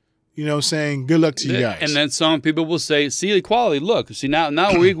 You know what I'm saying? Good luck to you guys. And then some people will say, see equality, look, see now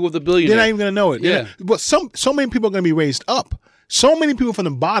we're equal with the billionaire. They're not even going to know it. Yeah. But so many people are going to be raised up. So many people from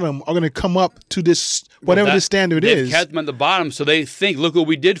the bottom are going to come up to this, whatever this standard is. They've kept them at the bottom, so they think, look what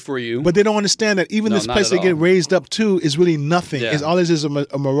we did for you. But they don't understand that even this place they get raised up to is really nothing. Yeah. All this is a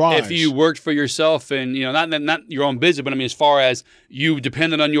mirage. If you worked for yourself and, not your own business, but I mean, as far as you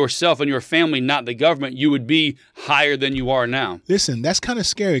depended on yourself and your family, not the government, you would be higher than you are now. Listen, that's kind of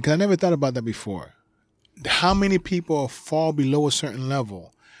scary because I never thought about that before. How many people fall below a certain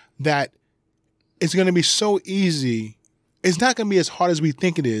level that it's going to be so easy. It's not going to be as hard as we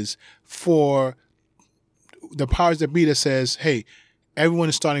think it is for the powers that be that says, hey, everyone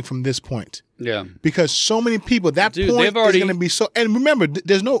is starting from this point. Yeah. Because so many people, point is going to be so... And remember,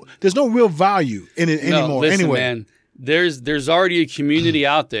 there's no real value in it anymore. Listen, anyway, man, there's already a community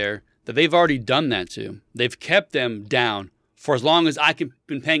out there that they've already done that to. They've kept them down for as long as I've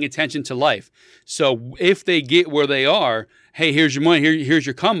been paying attention to life. So if they get where they are, hey, here's your money, here's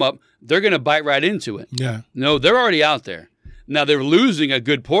your come up, they're going to bite right into it. Yeah. No, they're already out there. Now, they're losing a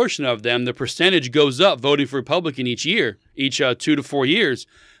good portion of them. The percentage goes up voting for Republican each year, each 2 to 4 years.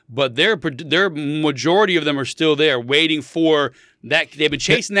 But their majority of them are still there waiting for that. They've been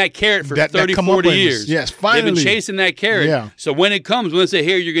chasing that carrot for 30, 40 years. Yes, finally. They've been chasing that carrot. Yeah. So when it comes, when they say,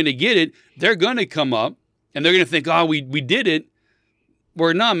 here, you're going to get it, they're going to come up, and they're going to think, oh, we did it.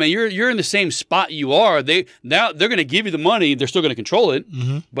 Where, no, man, you're in the same spot you are. They're going to give you the money. They're still going to control it.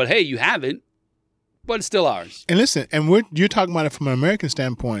 Mm-hmm. But, hey, you have it. But it's still ours. And listen, and you're talking about it from an American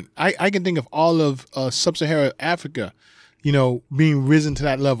standpoint. I can think of all of sub-Saharan Africa, being risen to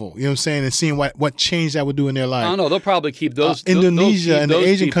that level. You know what I'm saying? And seeing what change that would do in their life. I don't know. They'll probably keep those. Indonesia and the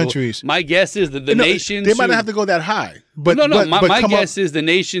Asian countries. My guess is that the nations. They might not have to go that high. But my guess is the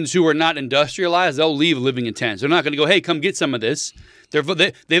nations who are not industrialized, they'll leave living in tents. They're not going to go, hey, come get some of this.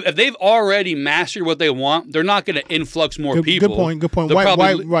 If they've already mastered what they want, they're not going to influx more people. Good point.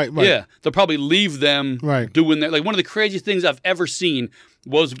 Right. Yeah, they'll probably leave them doing that. Like one of the craziest things I've ever seen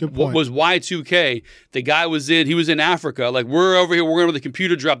was Y2K. The guy was in Africa. Like, we're over here, we're going to the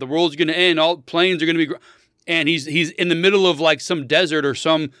computer drop. The world's going to end. All planes are going to be, and he's in the middle of like some desert or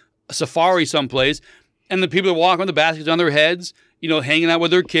some safari someplace, and the people are walking with the baskets on their heads, hanging out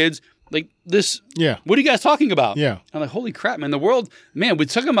with their kids. Like this, what are you guys talking about? Yeah. I'm like, holy crap, man. The world, man, we're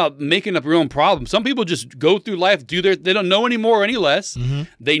talking about making up your own problems. Some people just go through life, they don't know any more or any less. Mm-hmm.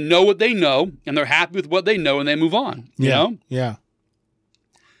 They know what they know, and they're happy with what they know, and they move on. You know? Yeah.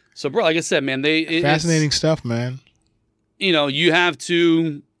 So, bro, like I said, man, fascinating stuff, man. You have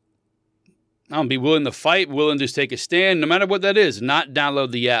to be willing to fight, willing to take a stand, no matter what that is. Not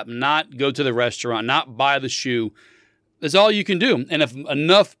download the app, not go to the restaurant, not buy the shoe. That's all you can do. And if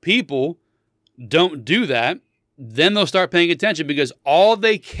enough people don't do that, then they'll start paying attention because all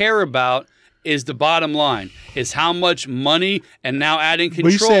they care about is the bottom line, is how much money and now adding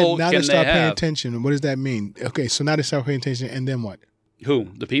control can they have. Now they start paying have. attention. What does that mean? Okay, so now they start paying attention, and then what? Who?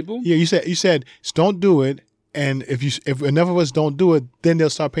 The people? Yeah, you said don't do it, and if enough of us don't do it, then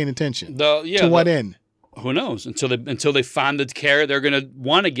they'll start paying attention. To what end? Who knows? Until they find the carrot they're going to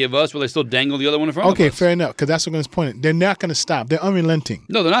want to give us, will they still dangle the other one in front of us? Okay, fair enough, because that's what I'm pointing. They're not going to stop. They're unrelenting.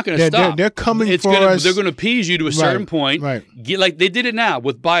 No, they're not going to stop. They're coming for us. They're going to appease you to a certain point. Right. Like they did it now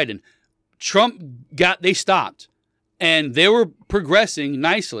with Biden. Trump they stopped, and they were progressing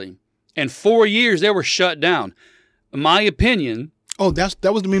nicely. And 4 years, they were shut down. In my opinion. Oh, that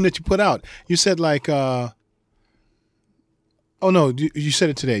was the meme that you put out. You said like, oh no, you said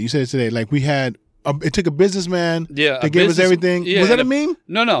it today. Like we had. It took a businessman to give us everything. Yeah, was that a meme?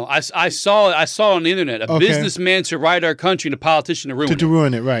 No. I saw it on the internet. A businessman to right our country and a politician to ruin it. To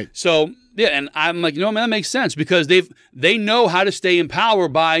ruin it, right. So, yeah, and I'm like, man, that makes sense because they know how to stay in power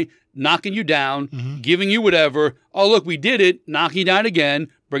by knocking you down, giving you whatever. Oh, look, we did it. Knocking you down again,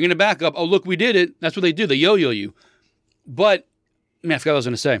 bringing it back up. Oh, look, we did it. That's what they do. They yo-yo you. But, man, I forgot what I was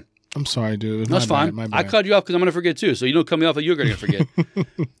going to say. I'm sorry, dude. That's fine. My bad. I cut you off because I'm going to forget too. So you don't cut me off like you're going to forget.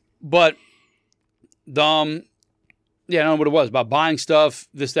 But... I don't know what it was about buying stuff,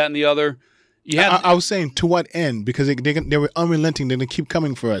 this, that, and the other. I was saying to what end? Because they were unrelenting. They're going to keep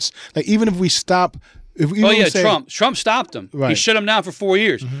coming for us. Like even if we stop, Trump stopped them. Right. He shut them down for 4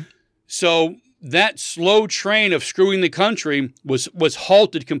 years. Mm-hmm. So that slow train of screwing the country was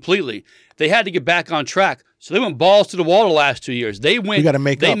halted completely. They had to get back on track. So they went balls to the wall the last 2 years. They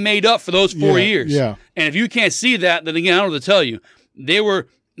made up for those 4 years. Yeah. And if you can't see that, then again, I don't know what to tell you.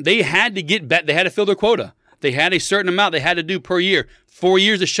 They had to get back. They had to fill their quota. They had a certain amount they had to do per year. 4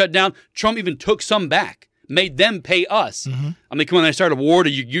 years to shut down. Trump even took some back. made them pay us. I mean, come on, they start a war.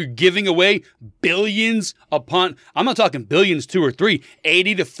 You're giving away billions upon, I'm not talking billions, 2 or 3,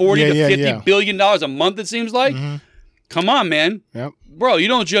 80 to 40 to 50 billion dollars a month, it seems like. Come on, man. Yep. Bro, you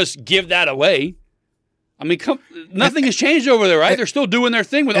don't just give that away. I mean, nothing has changed over there, right? They're still doing their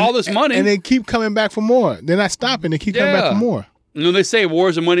thing with all this money. And they keep coming back for more. They're not stopping. They keep coming back for more. You know, they say war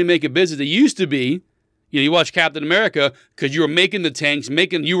is a money-making business. It used to be, you watch Captain America because you were making the tanks,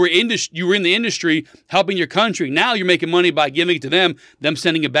 you were in the industry helping your country. Now you're making money by giving it to them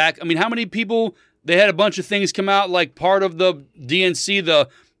sending it back. I mean, how many people, they had a bunch of things come out, like part of the DNC,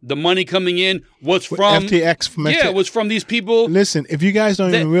 the money coming in was from FTX. It was from these people. Listen, if you guys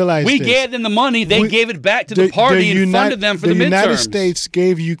don't even realize we gave them the money, they gave it back to the party and funded them for the midterms. The United States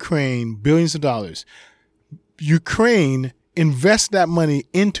gave Ukraine billions of dollars. Ukraine invest that money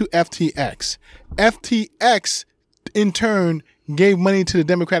into FTX. FTX, in turn, gave money to the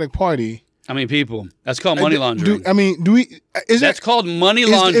Democratic Party. I mean, people. That's called money laundering. That's called money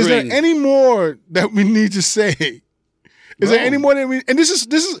laundering. Is there any more that we need to say? Is there any more that we? And this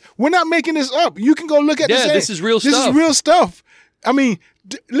is we're not making this up. You can go look at this. This is real stuff. This is real stuff. I mean,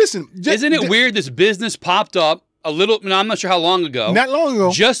 listen. Isn't it weird? This business popped up a little. I'm not sure how long ago. Not long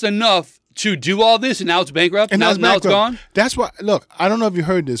ago. Just enough to do all this, and now it's bankrupt. And now it's gone. That's why. Look, I don't know if you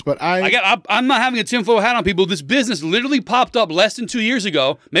heard this, but I'm not having a tinfoil hat on, people. This business literally popped up less than 2 years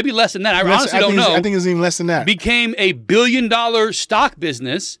ago, maybe less than that. I honestly don't know. I think it's even less than that. Became a $1 billion stock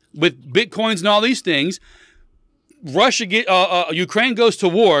business with bitcoins and all these things. Ukraine goes to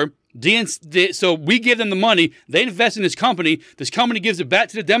war. So we give them the money. They invest in this company. This company gives it back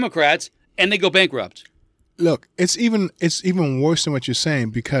to the Democrats, and they go bankrupt. Look, it's even worse than what you're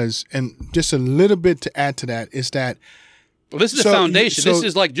saying because, and just a little bit to add to that is that. Well, this is the foundation. This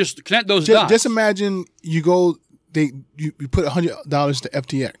is like just connect those dots. Just imagine you go. You put $100 to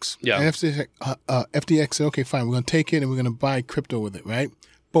FTX. Yeah. And FTX said, okay, fine, we're going to take it and we're going to buy crypto with it, right?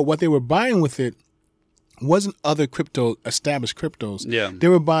 But what they were buying with it wasn't other established cryptos. Yeah. They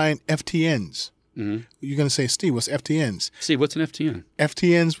were buying FTNs. Mm-hmm. You're going to say, Steve, what's FTNs? Steve, what's an FTN?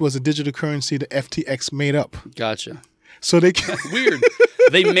 FTNs was a digital currency that FTX made up. Gotcha. So they weird.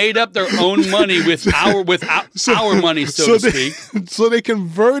 They made up their own money with our money, so to speak. So they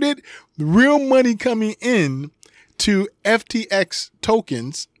converted real money coming in to FTX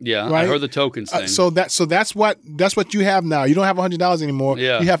tokens. Yeah, right? I heard the tokens thing. So that's what you have now. You don't have $100 anymore.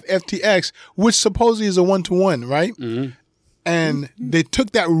 Yeah. You have FTX, which supposedly is a 1-to-1, right? Mm-hmm. And they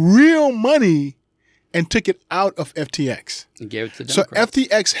took that real money and took it out of FTX. And gave it to the Democrats. So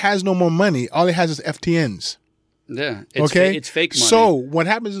FTX has no more money. All it has is FTNs. Yeah. It's fake money. So what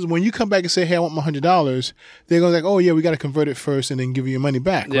happens is when you come back and say, hey, I want my $100, they're going to like, oh, yeah, we got to convert it first and then give you your money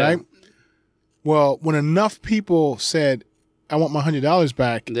back, right? Well, when enough people said, I want my $100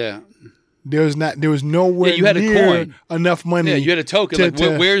 back, there was nowhere you had near a coin. Enough money. Yeah, you had a token.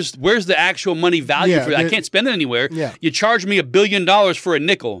 Where's the actual money value for that? I can't spend it anywhere. Yeah. You charge me $1 billion for a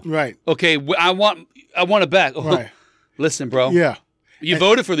nickel. Right. Okay, I want it back. Right. Listen, bro. Yeah. You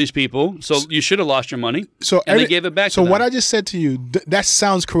voted for these people, so you should have lost your money. And they gave it back to them. So what I just said to you, that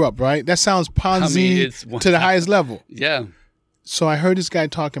sounds corrupt, right? That sounds Ponzi to the highest level. Yeah. So I heard this guy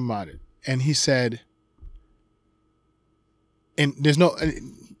talking about it, and he said, and there's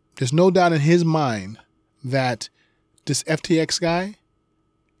no doubt in his mind that this FTX guy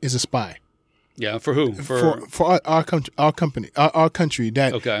is a spy. Yeah, for who? For our company, our country.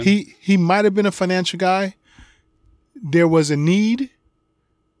 That he might have been a financial guy. There was a need.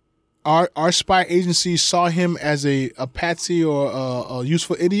 Our spy agency saw him as a patsy or a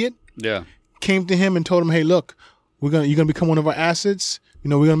useful idiot. Yeah. Came to him and told him, hey, look, you're gonna become one of our assets. You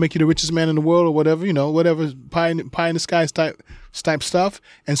know, we're gonna make you the richest man in the world or whatever. You know, whatever pie in the sky type stuff.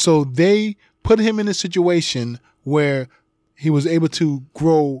 And so they put him in a situation where he was able to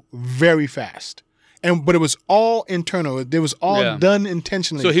grow very fast. But it was all internal. It was all done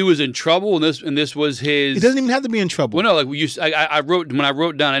intentionally. So he was in trouble, and this was his. He doesn't even have to be in trouble. Well, no, like I wrote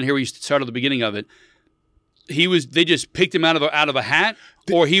down. I didn't hear where you started at the beginning of it. They just picked him out of a hat,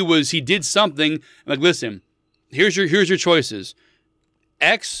 or he did something. Like, listen, here's your choices,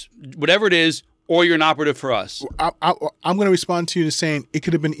 X, whatever it is, or you're an operative for us. I'm going to respond to you saying it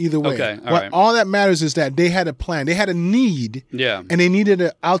could have been either way. Okay, all right. All that matters is that they had a plan. They had a need. Yeah. And they needed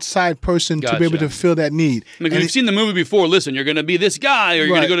an outside person to be able to fill that need. Like, you've seen the movie before. Listen, you're going to be this guy, or you're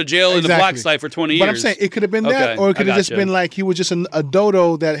going to go to jail in the black site for 20 years. But I'm saying it could have been that, or it could have just been like he was just a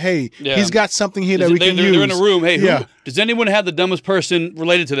dodo that, hey, he's got something here that we can use. They're in a room. Hey, does anyone have the dumbest person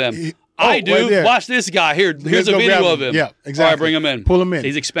related to them? I do. Right, watch this guy. Here's a video of him. Yeah, exactly. All right, bring him in. Pull him in.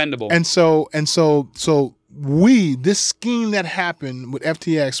 He's expendable. And so this scheme that happened with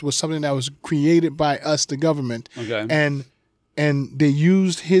FTX was something that was created by us, the government. Okay. And they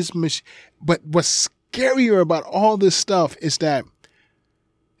used his machine. But what's scarier about all this stuff is that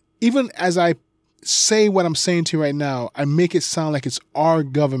even as I say what I'm saying to you right now, I make it sound like it's our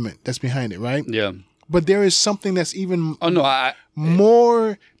government that's behind it, right? Yeah. But there is something that's even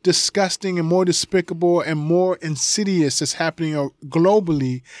more disgusting and more despicable and more insidious that's happening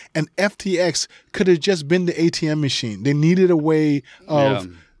globally. And FTX could have just been the ATM machine. They needed a way of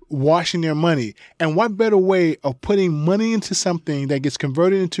washing their money. And what better way of putting money into something that gets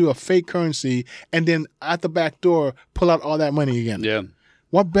converted into a fake currency and then at the back door pull out all that money again? Yeah.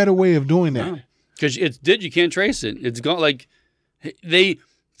 What better way of doing that? Because you can't trace it. It's gone like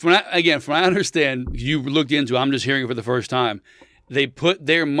from what I understand, you looked into it, I'm just hearing it for the first time. They put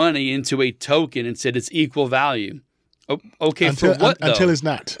their money into a token and said it's equal value. Okay, for what though? Until it's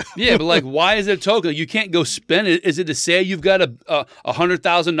not. Yeah, but like, why is it a token? You can't go spend it. Is it to say you've got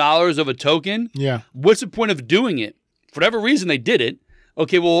 $100,000 of a token? Yeah. What's the point of doing it? For whatever reason, they did it.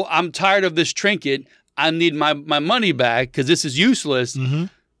 Okay, well, I'm tired of this trinket. I need my money back because this is useless. Mm-hmm.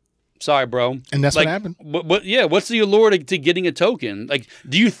 Sorry, bro. And that's what happened. What's the allure to getting a token? Like,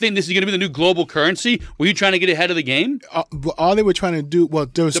 do you think this is going to be the new global currency? Were you trying to get ahead of the game? All they were trying to do,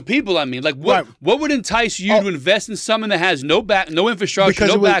 there was... The people, I mean. Like, what would entice you to invest in something that has no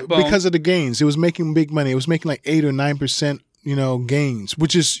infrastructure, backbone? Because of the gains. It was making big money. It was making like 8 or 9%, gains,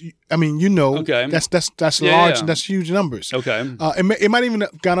 which is, okay. that's large. That's huge numbers. Okay. It might even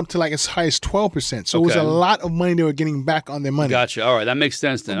have gone up to like as high as 12%. So it was a lot of money they were getting back on their money. Gotcha. All right. That makes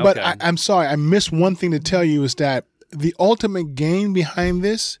sense then. But okay. I'm sorry. I missed one thing to tell you is that the ultimate gain behind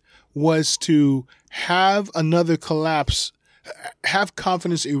this was to have another collapse, have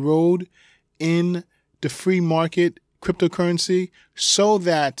confidence erode in the free market cryptocurrency so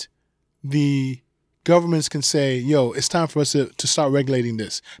that the governments can say, yo, it's time for us to start regulating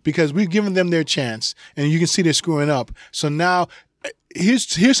this because we've given them their chance and you can see they're screwing up. So now here's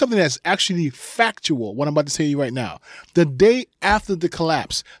something that's actually factual, what I'm about to tell you right now. The day after the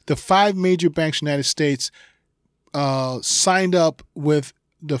collapse, the 5 major banks in the United States signed up with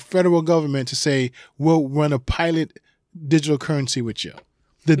the federal government to say, we'll run a pilot digital currency with you.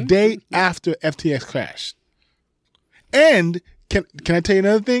 The day after FTX crashed. And can I tell you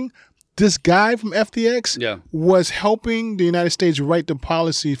another thing? This guy from FTX was helping the United States write the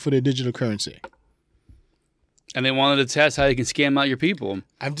policy for their digital currency. And they wanted to test how you can scam out your people.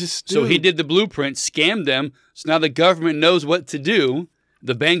 So he did the blueprint, scammed them. So now the government knows what to do.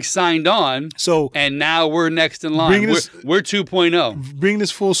 The bank signed on. And now we're next in line. We're 2.0. Bring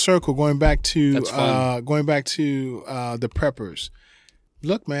this full circle, going back to the preppers.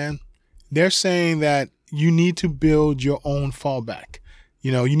 Look, man, they're saying that you need to build your own fallback.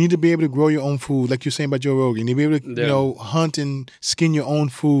 You need to be able to grow your own food, like you're saying about Joe Rogan. You need to be able to, hunt and skin your own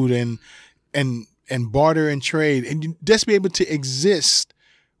food and barter and trade, and you just be able to exist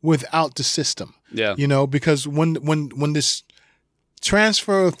without the system. Yeah. Because when this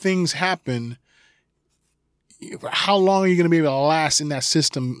transfer of things happen, how long are you going to be able to last in that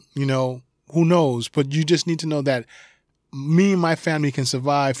system? Who knows? But you just need to know that me and my family can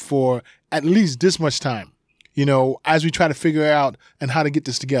survive for at least this much time. As we try to figure out and how to get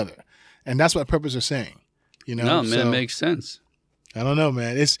this together. And that's what Preppers are saying. No, man, it makes sense. I don't know,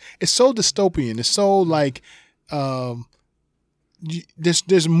 man. It's so dystopian. It's so like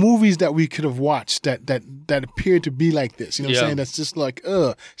there's movies that we could have watched that appear to be like this. You know what I'm saying? That's just like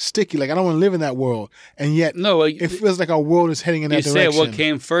sticky. Like I don't want to live in that world. And yet it feels like our world is heading in that direction. You say what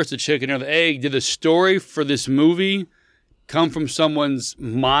came first, the chicken or the egg? Did the story for this movie come from someone's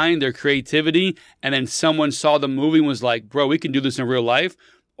mind, their creativity, and then someone saw the movie and was like, bro, we can do this in real life?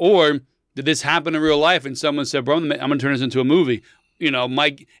 Or did this happen in real life and someone said, bro, I'm going to turn this into a movie?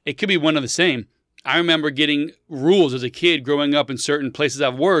 Mike, it could be one of the same. I remember getting rules as a kid growing up in certain places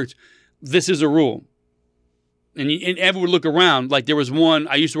I've worked. This is a rule. And everyone would look around. Like there was one,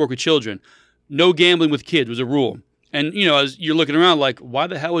 I used to work with children. No gambling with kids was a rule. And, as you're looking around, like, why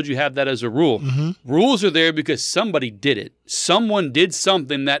the hell would you have that as a rule? Mm-hmm. Rules are there because somebody did it. Someone did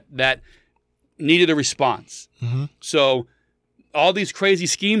something that needed a response. Mm-hmm. So all these crazy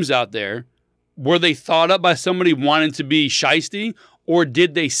schemes out there, were they thought up by somebody wanting to be shiesty? Or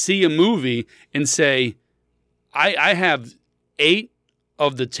did they see a movie and say, I have 8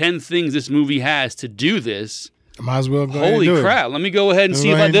 of the 10 things this movie has to do this. Might as well go Holy ahead and crap. Let me go ahead and see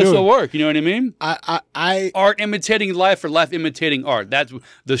if this will work. You know what I mean? Art imitating life or life imitating art. That's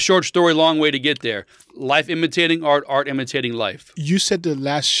the short story, long way to get there. Life imitating art, art imitating life. You said the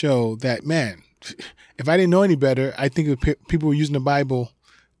last show that, man, if I didn't know any better, I think if people were using the Bible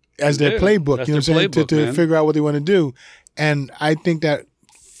as their playbook. That's you know what I'm saying? playbook, to figure out what they want to do. And I think that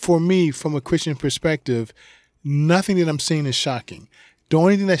for me, from a Christian perspective, nothing that I'm seeing is shocking. The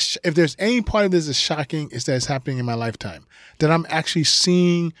only thing that, if there's any part of this that's shocking, is that it's happening in my lifetime. That I'm actually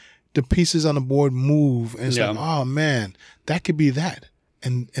seeing the pieces on the board move, and it's like, oh man, that could be that,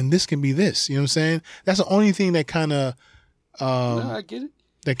 and this can be this. You know what I'm saying? That's the only thing that kind of, I get it.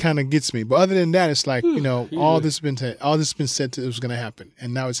 That kind of gets me. But other than that, it's like, all this has been said that it was going to happen,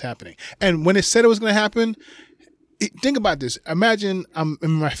 and now it's happening. And when it said it was going to happen, think about this. Imagine I'm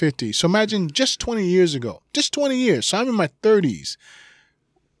in my 50s. So imagine just 20 years ago, just 20 years. So I'm in my 30s,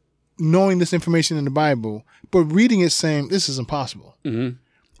 knowing this information in the Bible, but reading it saying this is impossible. Mm-hmm.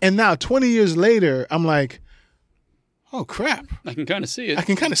 And now 20 years later, I'm like, oh crap. I can kind of see it. I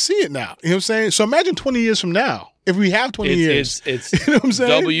can kind of see it now. You know what I'm saying? So imagine 20 years from now. If we have 20 years. It's you know what I'm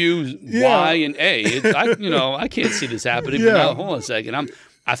saying? W, Y, and A. I can't see this happening. But now, hold on a second.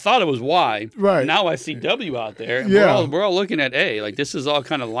 I thought it was Y. Right. Now I see W out there. And Yeah. we're all looking at A. Like, this is all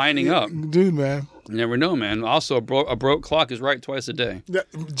kind of lining up. Dude, man. You never know, man. Also, a broke clock is right twice a day.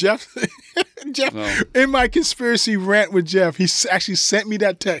 Jeff, in my conspiracy rant with Jeff, he actually sent me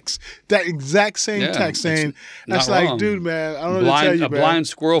that text, that exact same text saying, that's like, wrong. Dude, man, I don't know what to tell you, man. A blind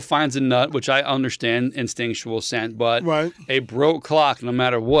squirrel finds a nut, which I understand, instinctual scent, but a broke clock, no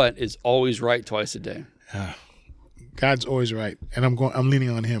matter what, is always right twice a day. God's always right, and I'm leaning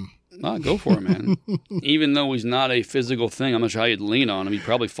on him. No, go for it, man. Even though he's not a physical thing, I'm not sure how you'd lean on him. He'd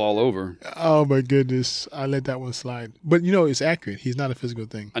probably fall over. Oh, my goodness. I let that one slide. But, it's accurate. He's not a physical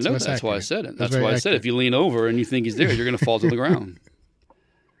thing. I know. So that's why I said it. That's why I said if you lean over and you think he's there, you're going to fall to the ground.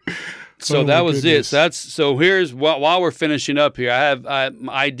 So that was it. So here's while we're finishing up here, I have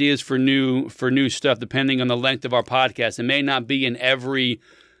ideas for new stuff depending on the length of our podcast. It may not be in every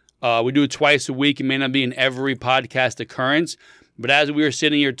we do it twice a week. It may not be in every podcast occurrence. But as we were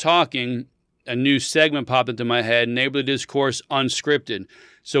sitting here talking, a new segment popped into my head, Neighborly Discourse Unscripted.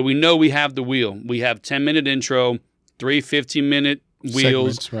 So we know we have the wheel. We have 10-minute intro, 3 15-minute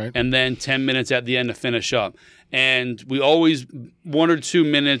wheels, segments, right. And then 10 minutes at the end to finish up. And we always 1 or 2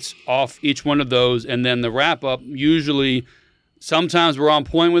 minutes off each one of those, and then the wrap-up, usually sometimes we're on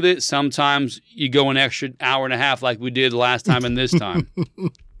point with it, sometimes you go an extra hour and a half like we did last time and this time.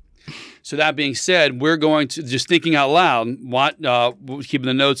 So that being said, we're going to, just thinking out loud, keeping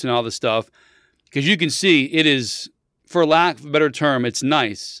the notes and all this stuff, because you can see it is, for lack of a better term, it's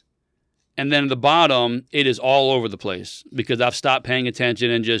nice. And then at the bottom, it is all over the place because I've stopped paying attention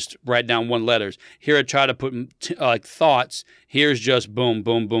and just write down one letters. Here I try to put thoughts. Here's just boom,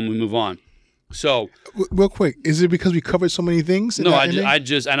 boom, boom, we move on. So, real quick, is it because we covered so many things? No, I'm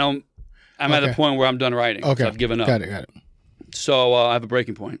at a point where I'm done writing. Okay. So I've given up. Got it. So I have a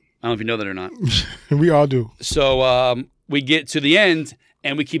breaking point. I don't know if you know that or not. We all do. So we get to the end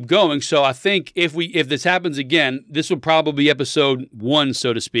and we keep going. So I think if this happens again, this will probably be episode 1,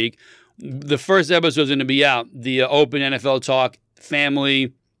 so to speak. The first episode is going to be out. The open NFL talk,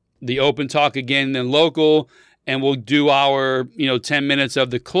 family, the open talk again, then local, and we'll do our 10 minutes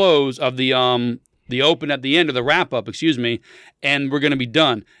of the close of the open at the end of the wrap up, and we're going to be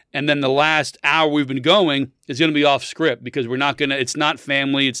done. And then the last hour we've been going is going to be off script because it's not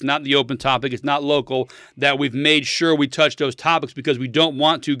family, it's not the open topic, it's not local, that we've made sure we touch those topics because we don't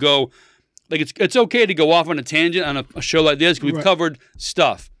want to go, like it's okay to go off on a tangent on a show like this because we've covered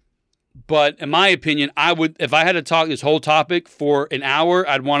stuff. But in my opinion, if I had to talk this whole topic for an hour,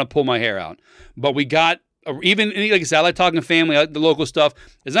 I'd want to pull my hair out. But we got, even like I said, I like talking to family, I like the local stuff.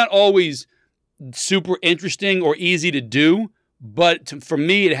 It's not always super interesting or easy to do. But for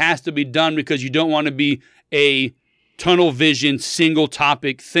me, it has to be done because you don't want to be a tunnel vision, single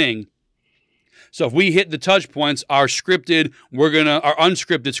topic thing. So if we hit the touch points, our unscripted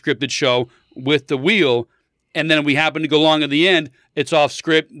scripted show with the wheel, and then we happen to go along at the end, it's off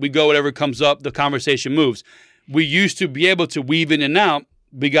script. We go whatever comes up, the conversation moves. We used to be able to weave in and out.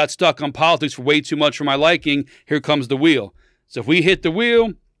 We got stuck on politics for way too much for my liking. Here comes the wheel. So if we hit the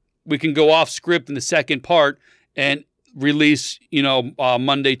wheel, we can go off script in the second part and release,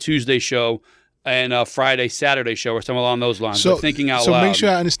 Monday, Tuesday show and Friday, Saturday show or something along those lines. So thinking out loud. So make sure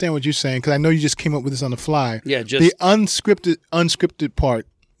I understand what you're saying because I know you just came up with this on the fly. Yeah, just the unscripted part,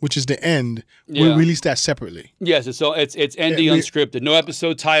 which is the end, we'll release that separately. Yes, so it's ND unscripted. No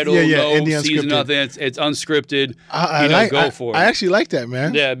episode title, no season, nothing. It's unscripted. Go for it. I actually like that,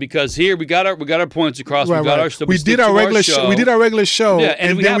 man. Yeah, because here we got our points across. Right, we got our stuff. We did our regular show. We did our regular show. Yeah,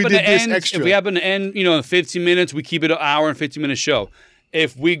 and then we did this extra. If we happen to end, in 15 minutes, we keep it an hour and 15-minute show.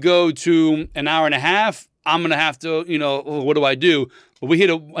 If we go to an hour and a half, I'm gonna have to, what do I do? But we hit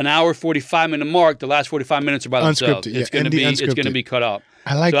an hour 45-minute mark. The last 45 minutes are by themselves. Unscripted, it's going to be cut up.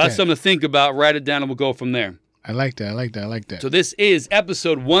 I like that. So that's something to think about. Write it down, and we'll go from there. I like that. So this is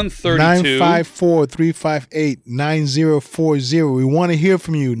episode 132. 954-358-9040. We want to hear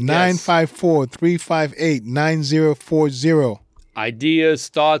from you. 954-358-9040. Ideas,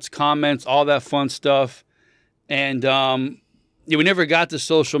 thoughts, comments, all that fun stuff. And we never got to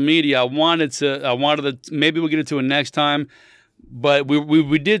social media. I wanted to. Maybe we'll get into it next time. But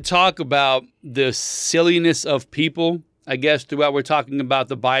we did talk about the silliness of people. I guess throughout we're talking about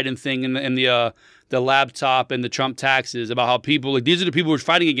the Biden thing and the laptop and the Trump taxes, about how people, like, these are the people we're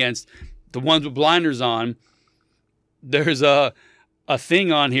fighting against, the ones with blinders on. There's a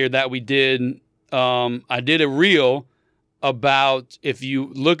thing on here that we did. I did a reel about, if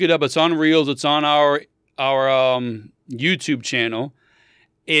you look it up, it's on Reels, it's on our YouTube channel.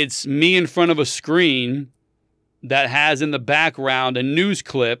 It's me in front of a screen that has in the background a news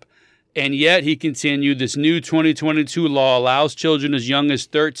clip. And yet, he continued, this new 2022 law allows children as young as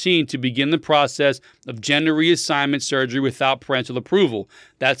 13 to begin the process of gender reassignment surgery without parental approval.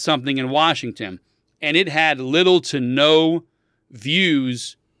 That's something in Washington. And it had little to no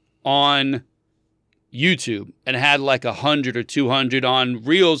views on YouTube. And it had like 100 or 200 on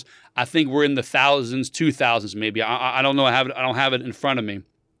Reels. I think we're in the thousands, 2,000s maybe. I don't know. I don't have it in front of me.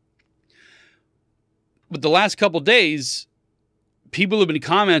 But the last couple days, people have been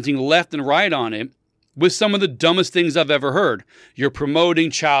commenting left and right on it with some of the dumbest things I've ever heard. You're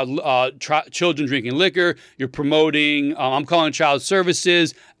promoting children drinking liquor. You're promoting, I'm calling child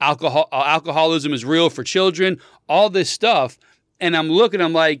services. Alcoholism is real for children. All this stuff. And I'm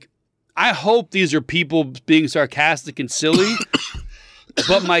like, I hope these are people being sarcastic and silly.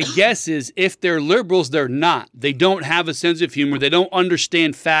 But my guess is if they're liberals, they're not. They don't have a sense of humor. They don't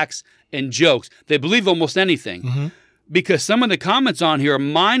understand facts and jokes. They believe almost anything. Mm-hmm. Because some of the comments on here are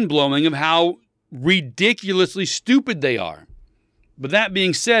mind-blowing of how ridiculously stupid they are. But that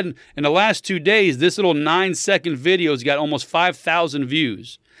being said, in the last 2 days, this little 9-second video has got almost 5,000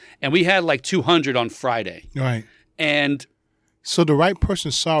 views. And we had like 200 on Friday. Right. And so the right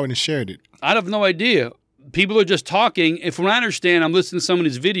person saw it and shared it. I have no idea. People are just talking. And from what I understand, I'm listening to some of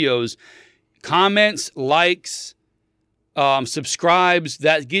these videos, comments, likes, subscribes,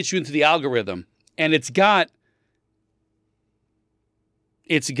 that gets you into the algorithm. And it's got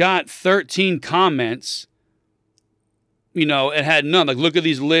 13 comments. You know, it had none. Like, look at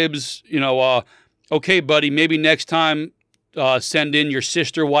these libs. You know, okay, buddy, maybe next time send in your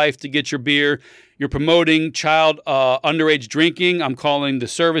sister wife to get your beer. You're promoting child underage drinking. I'm calling the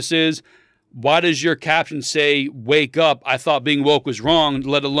services. Why does your caption say, wake up? I thought being woke was wrong,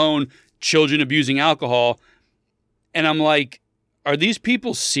 let alone children abusing alcohol. And I'm like, are these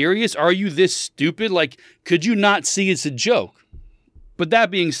people serious? Are you this stupid? Like, could you not see it's a joke? But that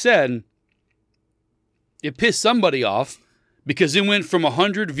being said, it pissed somebody off because it went from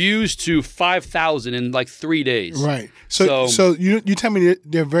 100 views to 5,000 in like 3 days. Right. So you tell me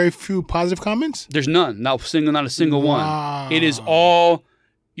there are very few positive comments? There's none. Not a single Wow. one. It is all,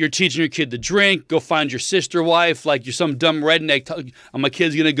 you're teaching your kid to drink, go find your sister wife, like you're some dumb redneck, my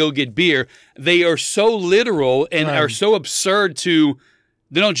kid's going to go get beer. They are so literal and are so absurd to,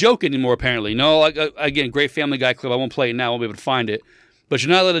 they don't joke anymore apparently. No, like, again, great Family Guy clip. I won't play it now. I won't be able to find it. But you're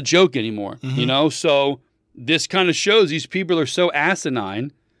not allowed to joke anymore, you know? So this kind of shows these people are so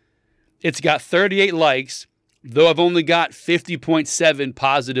asinine. It's got 38 likes, though I've only got 50.7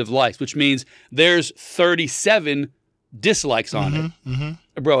 positive likes, which means there's 37 dislikes on it.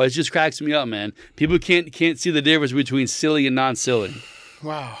 Mm-hmm. Bro, it just cracks me up, man. People can't see the difference between silly and non-silly.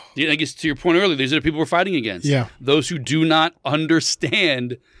 Wow. I guess to your point earlier, these are the people we're fighting against. Yeah. Those who do not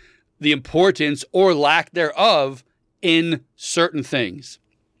understand the importance or lack thereof in certain things.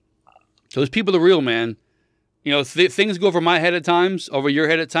 So those people are real, man. You know, things go over my head at times, over your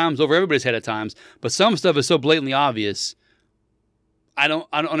head at times, over everybody's head at times. But some stuff is so blatantly obvious. I don't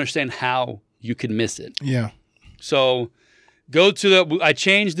understand how you could miss it. Yeah. So go to I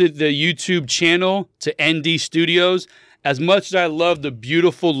changed the YouTube channel to ND Studios. As much as I love the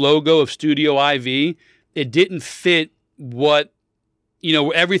beautiful logo of Studio IV, it didn't fit what, you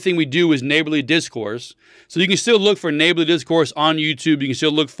know, everything we do is Neighborly Discourse. So you can still look for Neighborly Discourse on YouTube. You can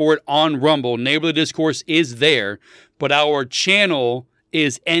still look for it on Rumble. Neighborly Discourse is there, but our channel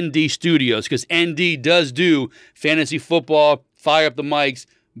is ND Studios because ND does do fantasy football, Fire Up the Mics,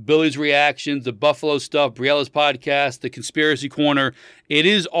 Billy's Reactions, the Buffalo Stuff, Briella's Podcast, the Conspiracy Corner. It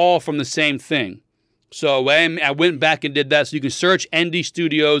is all from the same thing. So I went back and did that. So you can search ND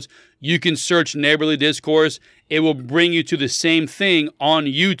Studios. You can search Neighborly Discourse. It will bring you to the same thing on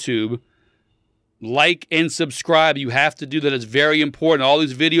YouTube. like and subscribe. You have to do that. It's very important. All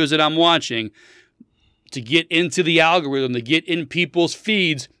these videos that I'm watching, to get into the algorithm, to get in people's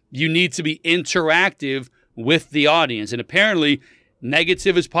feeds, you need to be interactive with the audience. And apparently,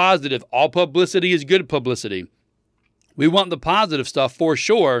 negative is positive. All publicity is good publicity. We want the positive stuff for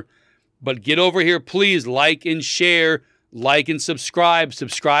sure, but get over here, please. Like and share, like and subscribe,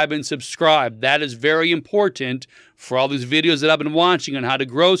 subscribe and subscribe. That is very important for all these videos that I've been watching on how to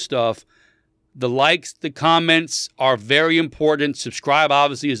grow stuff. The likes, the comments are very important. Subscribe,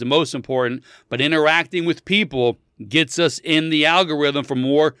 obviously, is the most important, but interacting with people gets us in the algorithm for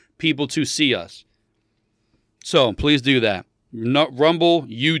more people to see us. So please do that. Rumble,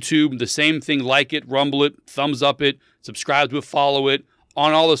 YouTube, the same thing. Like it, rumble it, thumbs up it, subscribe to it, follow it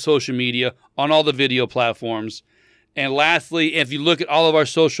on all the social media, on all the video platforms. And lastly, if you look at all of our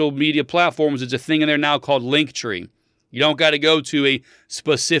social media platforms, there's a thing in there now called Linktree. You don't got to go to a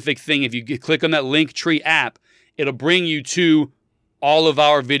specific thing. If you click on that Linktree app, it'll bring you to all of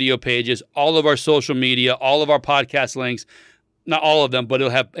our video pages, all of our social media, all of our podcast links. Not all of them, but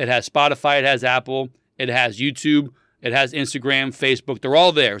it has Spotify, it has Apple, it has YouTube, it has Instagram, Facebook. They're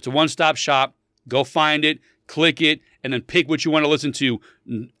all there. It's a one-stop shop. Go find it, click it, and then pick what you want to listen to,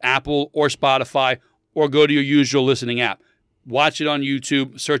 Apple or Spotify, or go to your usual listening app. Watch it on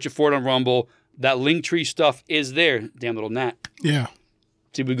YouTube, search it for it on Rumble. That Linktree stuff is there. Damn little gnat. Yeah.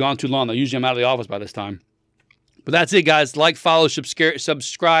 See, we've gone too long, though. Usually I'm out of the office by this time. But that's it, guys. Like, follow,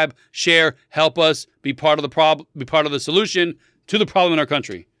 subscribe, share, help us be part of the problem, be part of the solution to the problem in our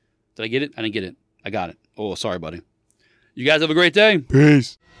country. Did I get it? I didn't get it. I got it. Oh, sorry, buddy. You guys have a great day.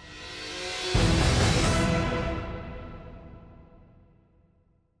 Peace.